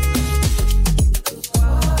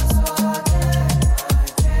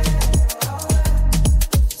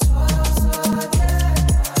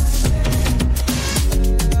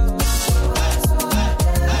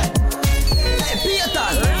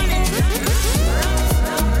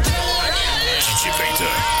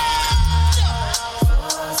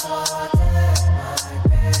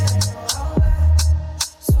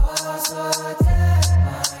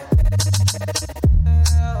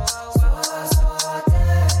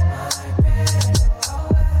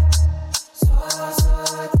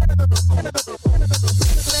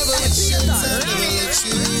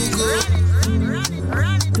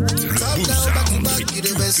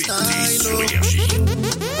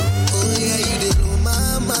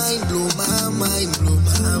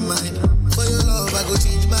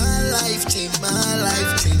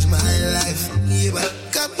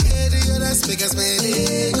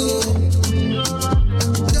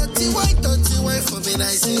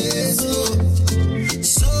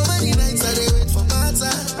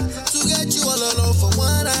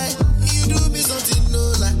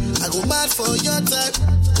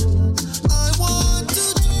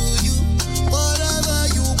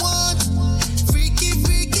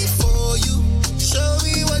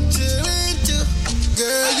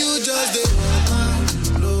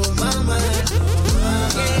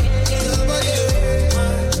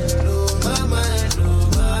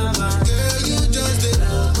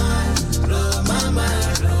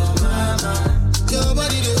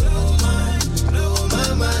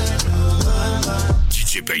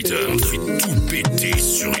 DJ PAYTON fait tout péter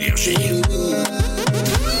sur Énergie.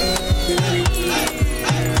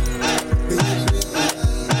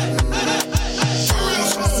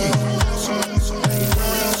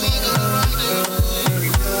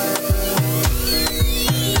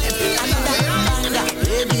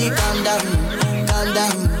 Baby, calm down, calm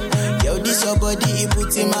down. Yo, this your body, it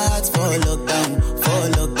puts in my heart for lockdown, oh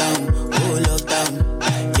lockdown.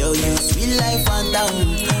 Yo, you sweet life, phantom.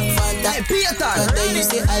 Can't tell you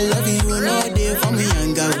say I love you, no day for me,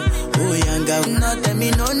 young girl, oh young girl. No tell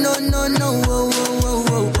me no, oh, oh,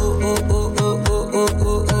 oh, oh, oh, oh, oh, oh, oh,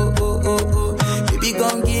 oh, oh, oh, oh, oh. Baby,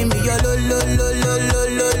 gon' give me your lo, lo, lo, lo, lo,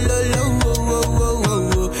 lo, lo, lo, oh, oh, oh,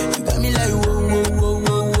 oh, oh. You got me like whoa, whoa, whoa,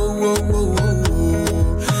 whoa, whoa, whoa, whoa,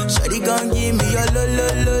 whoa. Shawty gon' give me your lo, lo,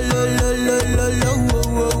 lo, lo, lo, lo, lo, lo, oh,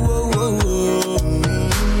 oh, oh, oh,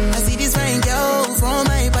 oh. I see this fine girl from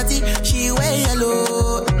my party, she wear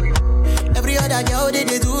yellow. Every other girl they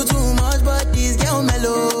do too much, but this girl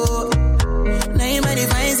mellow. Now in my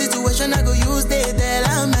fine situation, I go use they tell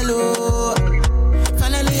I'm mellow.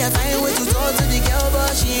 Finally I find way to talk to the girl,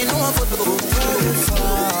 but she ain't no one for the go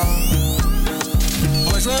far.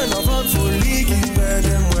 Rejoins notre folie qui pète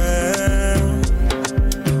de moi.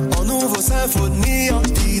 En nouveau symphonie en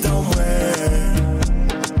petit dans moi.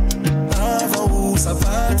 Avant où ça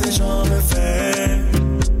va tes jambes me fait.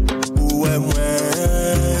 Où est moi?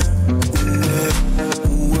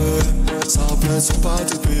 Sont pas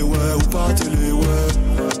te payer, ouais, ou pas te les, ouais,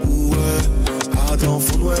 Adam,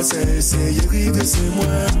 faut ouais, c'est Yeri de c'est moi,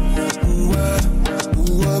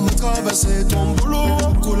 ouais, me traverser ton boulot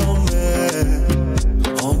en coulant mer,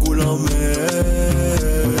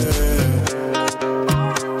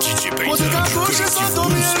 DJ PAYTON, collectif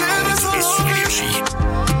Boost, sur Énergie.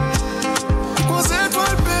 Quoi c'est toi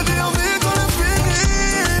le bébé, envie qu'on a fini.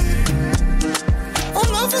 On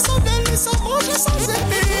a fait sans belle, sans manger, sans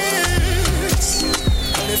aimer.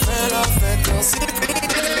 Fait la fête en civil.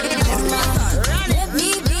 Let me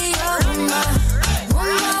be your woman,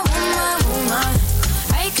 woman, woman, woman.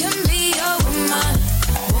 I can be your woman.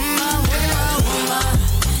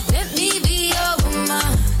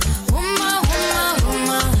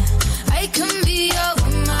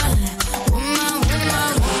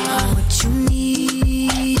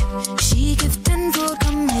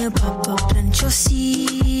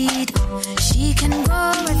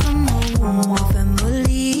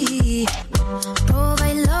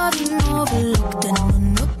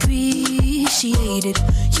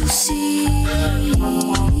 see.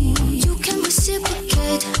 You can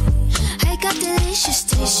reciprocate. I got delicious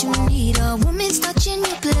taste. You need a woman's touch in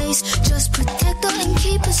your place. Just protect her and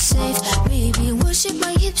keep her safe. Baby, worship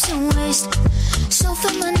my hips and waist. So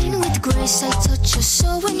feminine with grace. I touch your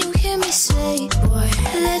soul when you hear me say, boy,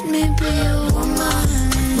 let me be a woman.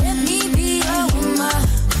 Let me be a woman.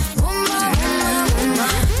 Woman, woman,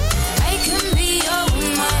 woman. I can be a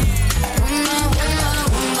woman. Woman, woman,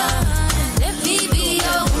 woman. Let me be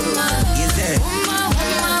a woman. Woman,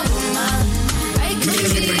 woman, woman. I can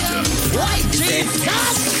be a woman.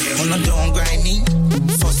 On a don't grind me.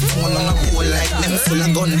 First one on a hole like them. Full of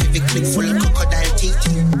gun, heavy clip, full of crocodile teeth.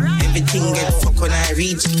 Everything get fuck when I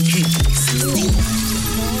reach 16.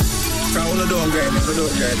 From on a don't grind me, on a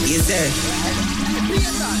don't grind me. Is there?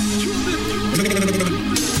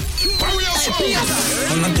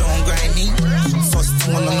 On a don't grind me. First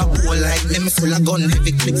one on a hole like them. Full of gun,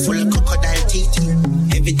 heavy clip, full of crocodile teeth.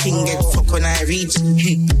 Everything get fuck when I reach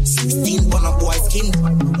 16 on a boy skin.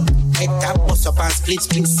 Head tap, bust up and split.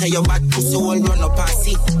 Say your bad pussy all run up and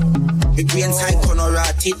sit. The green side corner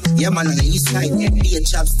rat it. Yeah man on the east side, be a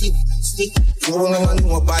chapstick. Stick, you don't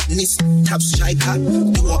know badness. Top striker,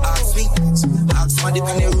 you won't ask me. Ask for the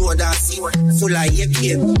on the road and see. Full of AK,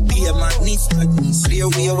 be a madness. Clear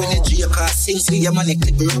way when the J car sings. See your man a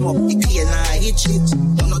clip ram up, the clear now hit it.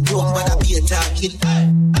 I'm not drunk but I be a talking.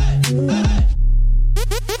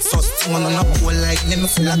 First one on a pole like them.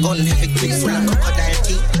 Full of gun, heavy quick, full of crocodile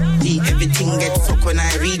teeth. Everything get fuck when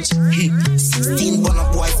I reach 16 on a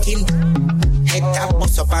boy skin. Head tap,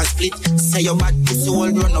 bust up and split. Say your bad pussy all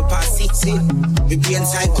run up and sit. The green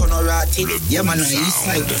side corner rat it. Yeah man on the east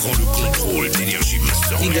side.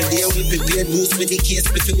 Nigga there will be beard boost with the case.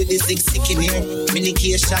 Between with the zig stick in here. Mini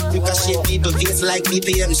case shot, ricochet people face. Like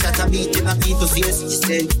BPM shot a beat in a people face. He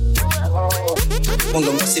said on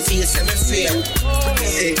the messy face I'm afraid.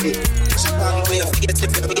 Hey, shot on way of face.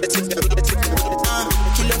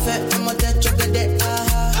 Kilo fat, I'm a dead chocolate dead.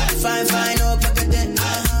 Fine, no pocket dead.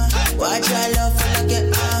 Watch your love for like it.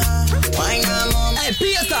 Why not, mom? Hey,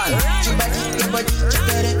 PAYTON. Your body, check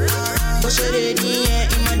it. Push it in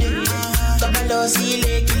in my dick. Couple of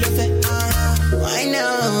silly kilo fat. Why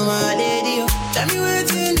not, my lady? Tell me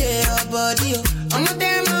what's in your body. I'm a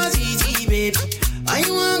damn easy, baby. Why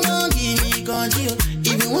you want to give me control?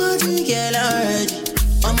 If you want to get already,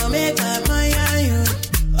 I'ma make up my eye.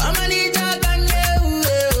 I'ma need that.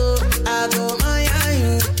 I go my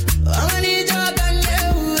eye. I'ma need your gun.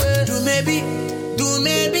 Do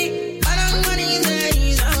maybe. I don't want to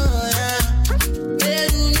say so. Yeah,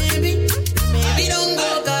 do maybe don't go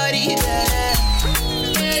cut it. Yeah,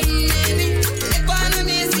 maybe. They wanna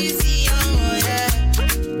miss it, yeah.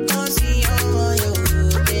 Oh, see, oh,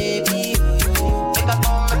 baby. Make a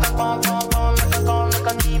pom, make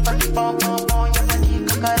a keep a keep on, your body,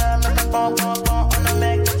 kakara, make a pom, on a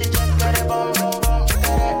make it just get a bom.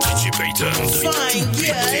 DJ PAYTON, fine,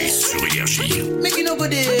 yeah. Make you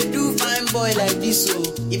nobody do fine boy like this, so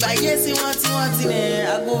if I hear say want it, I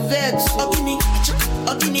go vex.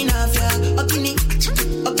 Ogini nafia, ogini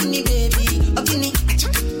baby,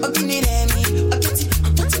 ogini remi, ogini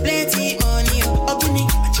plenty money,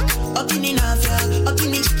 ogini nafia,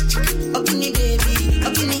 ogini baby,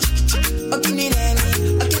 ogini remi,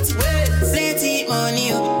 ogini plenty money,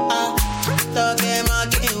 talking my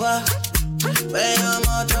game, when I'm a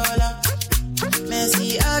dollar. Messi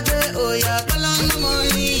ade oya kalanga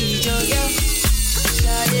money joya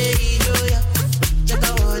shade joya chaka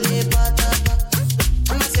wale patata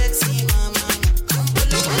I'm a sexy mama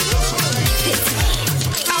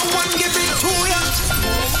I want give it to ya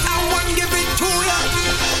I want give it to ya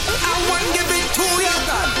I want give it to ya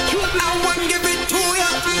I want give it to ya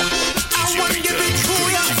I want give it to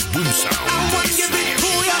ya I want give it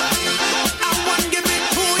to ya I want give it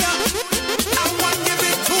to ya I want give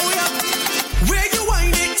it to ya. Where you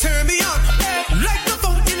whine it, turn me on. Like the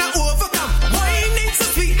fountain I overcome. Wine it so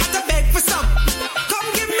sweet, I to beg for some. Come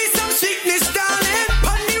give me some sweetness, darling.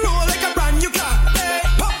 Pon the roll like a brand new car.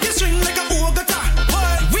 Pop your string like a old guitar.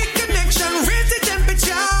 We connection, raise the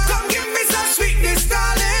temperature. Come give me some sweetness,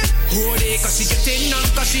 darling. Hold it, cause she getting on,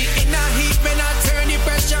 cause she in a heat when I turn the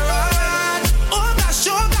pressure on. Oh gosh,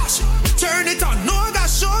 turn it on. Oh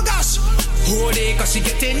gosh. Hold it, cause she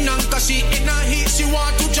getting on, cause she in a heat. She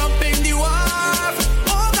want to jump in the wave.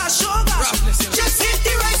 Oh gosh, just hit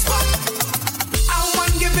the right spot. I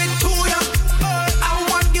want give it to ya. I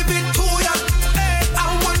want give it to ya.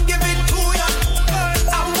 I want give it to ya.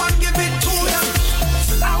 I want give it to ya.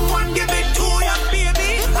 I want give it to ya,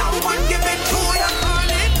 baby. I want give it to ya,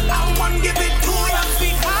 honey. I want give it to ya,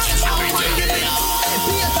 sweetheart. I want give it to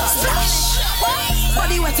ya.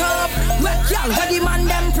 Body wet up, wet y'all. Body man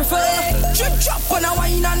them prefer. Drip drop on a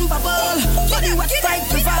wine and bubble. Body wet like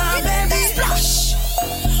river, baby. Splash.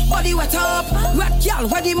 Body wet up, wet girl,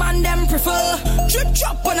 where the man them prefer. Drip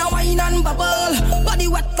drop on a wine and bubble. Body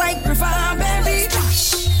wet like river, baby.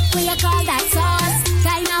 Splash. What you call that sauce?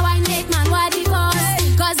 Kinda wine make man what the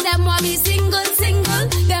cause. Cause them want me single, single.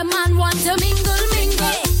 Them man want to mingle,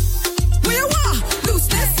 mingle. Where you are? Loose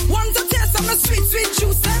this. Want to taste some sweet, sweet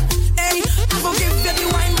juice. Hey, I gon' give you the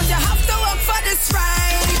wine, but you have to work for this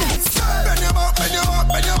ride. Bend your back, bend your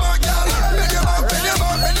back, bend your back, girl. Bend your back, bend your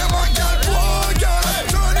back, bend your back, girl. Whoa, girl.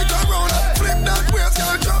 Turn it around, flip that waist,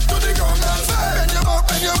 girl. Drop to the ground, girl. Bend your back,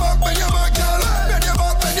 bend your back, bend your back, girl. Bend your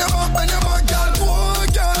back, bend your back, bend your back, girl. Whoa,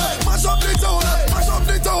 girl. Mash up the town, mash up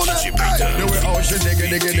the town. The way how she diggy,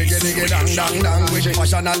 dang, dang, dang. With she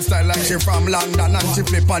fashion and style like she from London. And she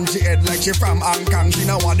flip on she head like she from Hong Kong. She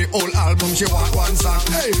now want the whole album, she want one song.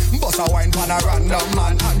 Hey, bust a wine pan a random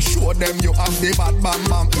man and show them you have the bad bam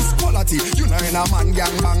bam. It's quality, you know in a man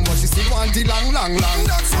gang bang, but she still want it long, long, long.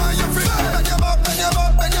 That's why you feel bend your back, bend your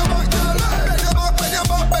back, bend your back, girl. Bend your back, bend your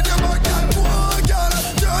back, bend your back, girl. Whoa, girl,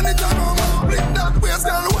 turn it around, flip that waist,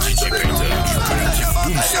 girl. Wine to the ground. Bend your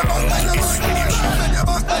back, bend your back, bend your back, girl. Bend your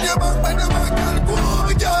back, bend your back, bend your back, girl.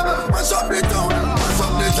 Whoa, girl, mash up the town, mash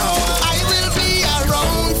up the town. I will be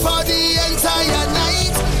around for the entire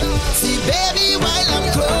night. See, baby, while I'm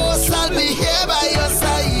close, I'll be here by your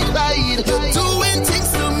side. You're doing things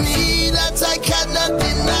to me that I cannot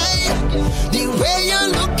deny. The way you're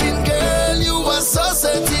looking, girl, you are so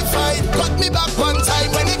certified. Cut me back one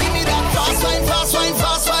time when you give me that fast wine, fast wine,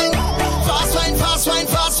 fast wine. Fast wine, fast wine,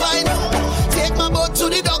 fast wine. Take my boat to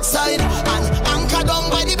the dockside and anchor down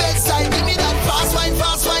by the bedside. Give me that fast wine,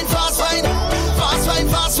 fast wine, fast wine. Fast wine,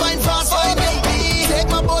 fast wine, fast wine, baby. Take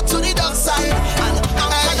my boat to the dockside and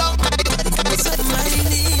anchor down by the bedside.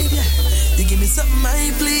 You give me something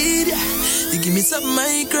I bleed. You give me something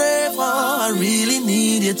I crave. Oh, I really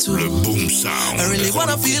need you too. Le boom sound. I really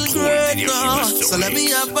wanna feel great now. So let me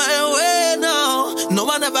have my way now. No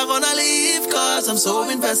one ever gonna leave, cause I'm so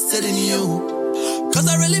invested in you. Cause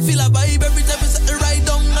I really feel a vibe every time we set it right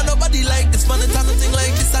down. And nobody like this, man, it's nothing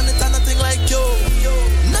like this, and it's nothing like you.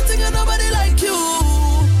 Nothing and nobody like you.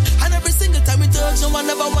 And every single time we touch, no one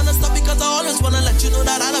ever wanna stop, because I always wanna let you know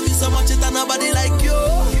that I love you so much, it's nobody like you.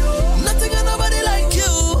 Nothing and nobody like you.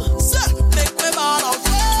 So, make me ball out.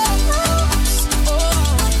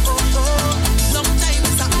 Long time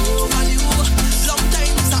is over you. Long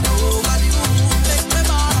time is over you. Make me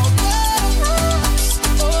ball out.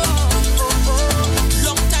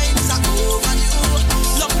 Long time is over you.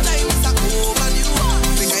 Long time is over you.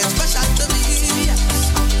 Think you're special to me.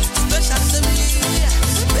 Special to me.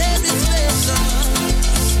 Very special.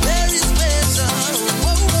 Very special.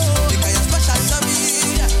 Whoa, whoa. Think you're special to me.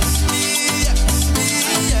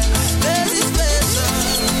 Very special.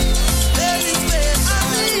 Very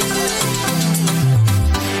special.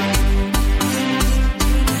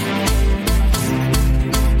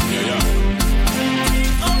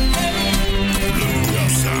 Le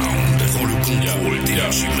sound devant le contrôle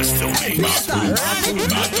d'énergie restaurée.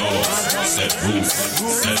 Set roof,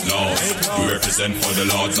 set laws. We represent for the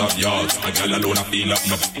lords of yards. A gal alone I feel up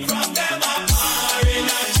my. From them a bar in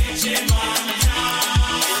a chinchin man.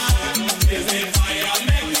 Is it fire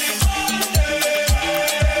make me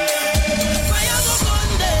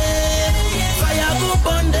Fire go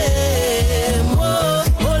burn them. Oh,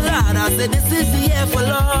 Lord, I said this is the year for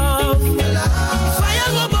love. Fire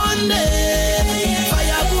go burn them.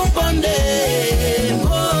 Fire go burn them.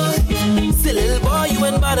 Oh, still little boy, you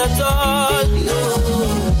ain't bad at all. No,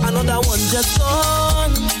 another one just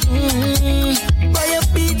gone. By your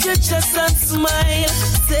beat your chest and smile.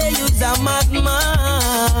 Say you's a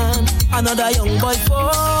madman. Another young boy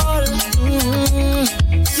fall.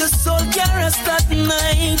 Your soul can rest at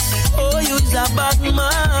night. Oh, you's a bad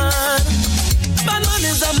man. Bad man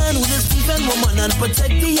is a man who will defend woman and protect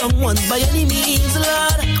the young ones by any means,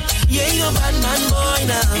 Lord. You ain't no bad man, boy,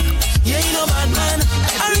 now. You ain't no bad man.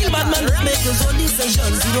 A real bad man make his own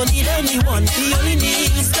decisions. He don't need anyone. He only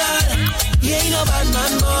needs God. You ain't no bad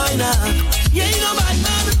man, boy, now. You ain't no bad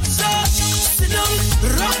man. So, sit down,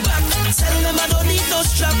 rock back. Tell them I don't need no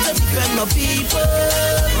strap to defend my people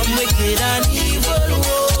from wicked and evil.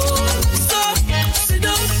 Whoa. So, sit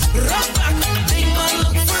down, rock back. Big man,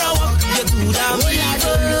 look for a walk. You're too damn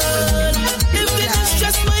evil. If they don't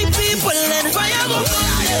stress my people, then fire go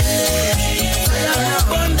burn them. Fire go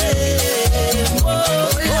burn them. Oh,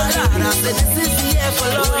 Lord, I said this is the year for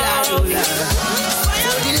love.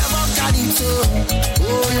 For the love of Calypso,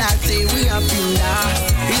 oh, Lord, say we are finger.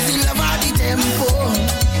 It's the love of the tempo,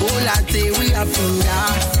 oh, Lord, say we are finger.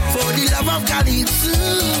 For the love of Calypso.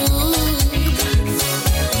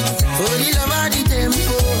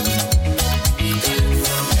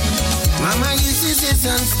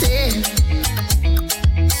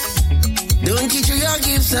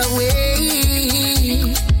 miles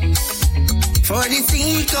away. For the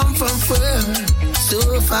sea come from far,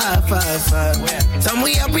 so far, far, far.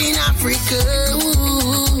 Somewhere up in Africa.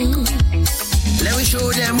 Ooh. Let me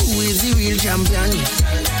show them who is the real champion.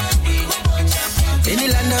 Any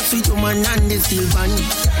land of sweet woman and they still bunny.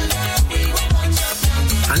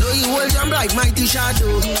 I know you hold them like mighty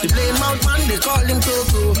shadow. The plain mouth man, they call him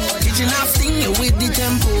Coco. Teaching half singing with the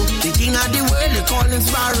tempo. The king of the world, they call him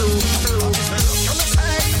Sparrow.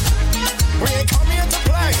 We ain't come here to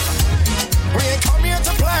play. We ain't come here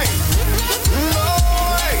to play. No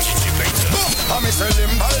way. I miss a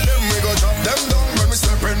limb by limb, we go drop them down when we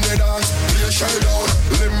step in the dance. Play a shell down.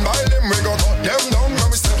 Limb by limb, we go cut them down when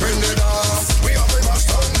we step in the dance. We have a mash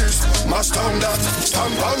down this, mash down that.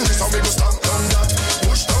 Stamp on this, and we go stamp on that.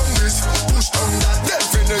 Push down this, push down that. Then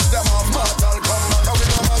finish them off, mortal combat, and we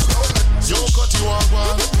go mash down it. Yo, cut you off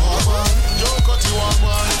one, yo, cut you off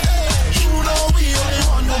one. You know we only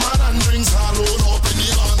want woman and drinks all up in the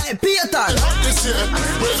land. Hey, PAYTON. This year,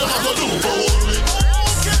 where them have to do for all me.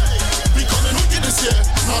 We coming wicked this year,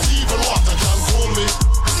 not even water can hold me.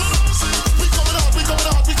 We coming out, we coming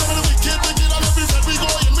out, we coming wicked, wicked, and every bed we go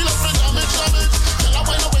in, we left damage. Tell them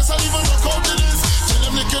wind up and even rock out the list. Tell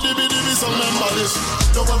them lick dibby, so remember this.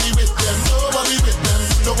 Nobody with them, nobody with them,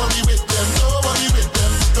 nobody with them, nobody with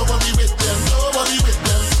them, nobody with them, nobody with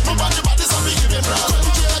them. Nobody but this and we give it round.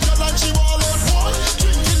 Yeah, girl and she ball out more.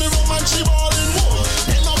 Drinking the rum and she balling more.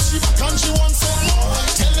 End up she back and she wants some more.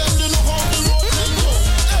 Tell them they know how the road can go.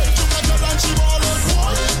 Girl and she ball out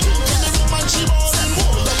more. Drinking the rum and she balling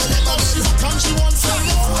more. End up she back and she wants some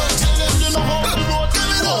more. Tell them they know how the road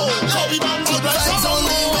can go. How we band good vibes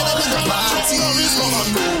only when I'm in the party.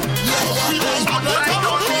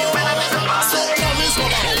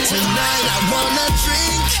 Tonight I wanna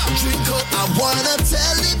drink up. I wanna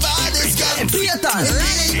tell anybody's got PAYTON.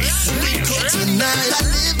 Drink up tonight. I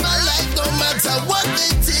live my life no matter what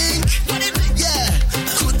they think. Yeah,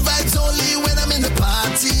 good vibes only when I'm in the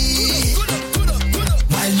party.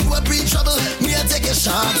 While you are bring trouble, me I take a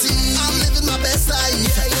shorty. I'm living my best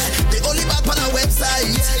life. The only bad on our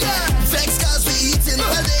website. Vex cause we eating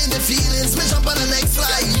while they in the feelings. Me jump on the next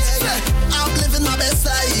flight. I'm living my best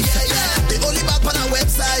life. The only bad on our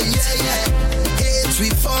website. Hate we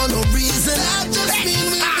for no reason. I just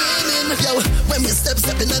mean we winning. Yo, when we step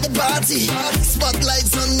in at the party,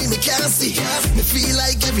 spotlights on me can't see. Me feel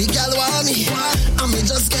like every gal want me. I may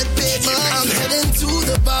just get paid, man. I'm heading to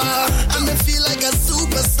the bar. I may feel like a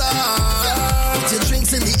superstar. Put your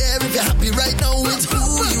drinks in the air if you're happy right now with who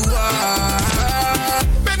you are.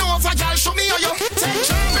 Bend over, girl, show me how you take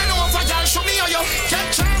charm. Bend over, girl, show me how you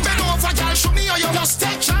get charm. Bend over, girl, show me how you just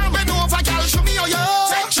take charm. Bend over, girl, show me how you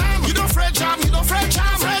take charm. You don't fret charm, you don't fret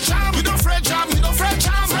charm, fret charm. You don't fret charm, you don't fret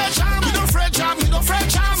charm, fret charm. You don't fret charm, you don't fret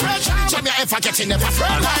charm, fret charm. Jam your if I get in never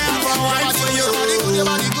fret. I have a wine for you, your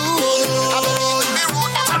body good. I love you, be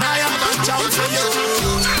rude, and I have a job for you.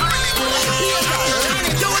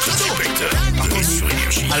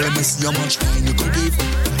 I'll let me see how much wine you could give.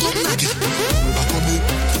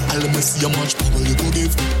 I'll let me see how much bubble you could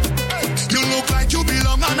give. You look like you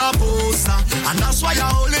belong on a poster, and that's why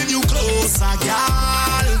I'm holding you closer,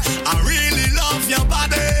 girl. I really love your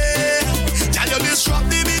body. Girl, you disrupt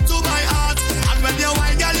the beat to my heart, and when you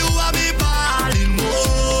wine, girl, you have me balling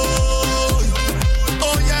more.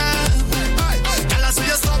 Oh yeah, girl, I see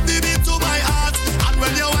you stop the beat to my heart, and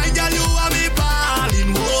when you wine, girl, you have me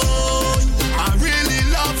balling more. I really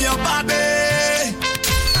love your body.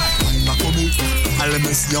 Wine back on me, and let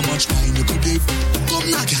me see how much wine you could give. Come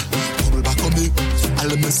now, girl. And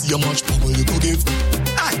let me see how much bubble you could give.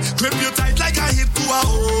 I grip you tight like I hit to a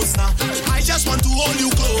holster. I just want to hold you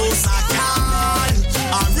closer, girl.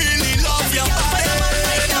 I really love your body.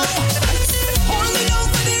 Hold me down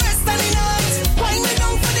for the rest of the night. Wind me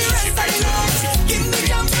down for the rest of the night. Give me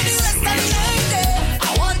jam for the rest of the night. I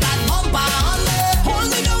want that bumper on me. Hold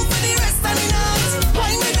me down for the rest of the night.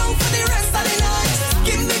 Wind me down for the rest of the night.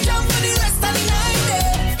 Give me jam for the rest of the night.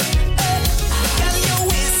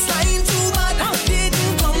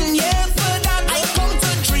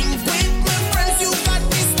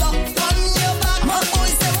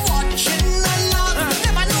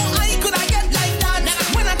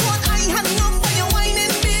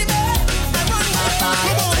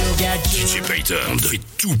 DJ PAYTON fait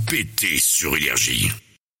tout péter sur Énergie.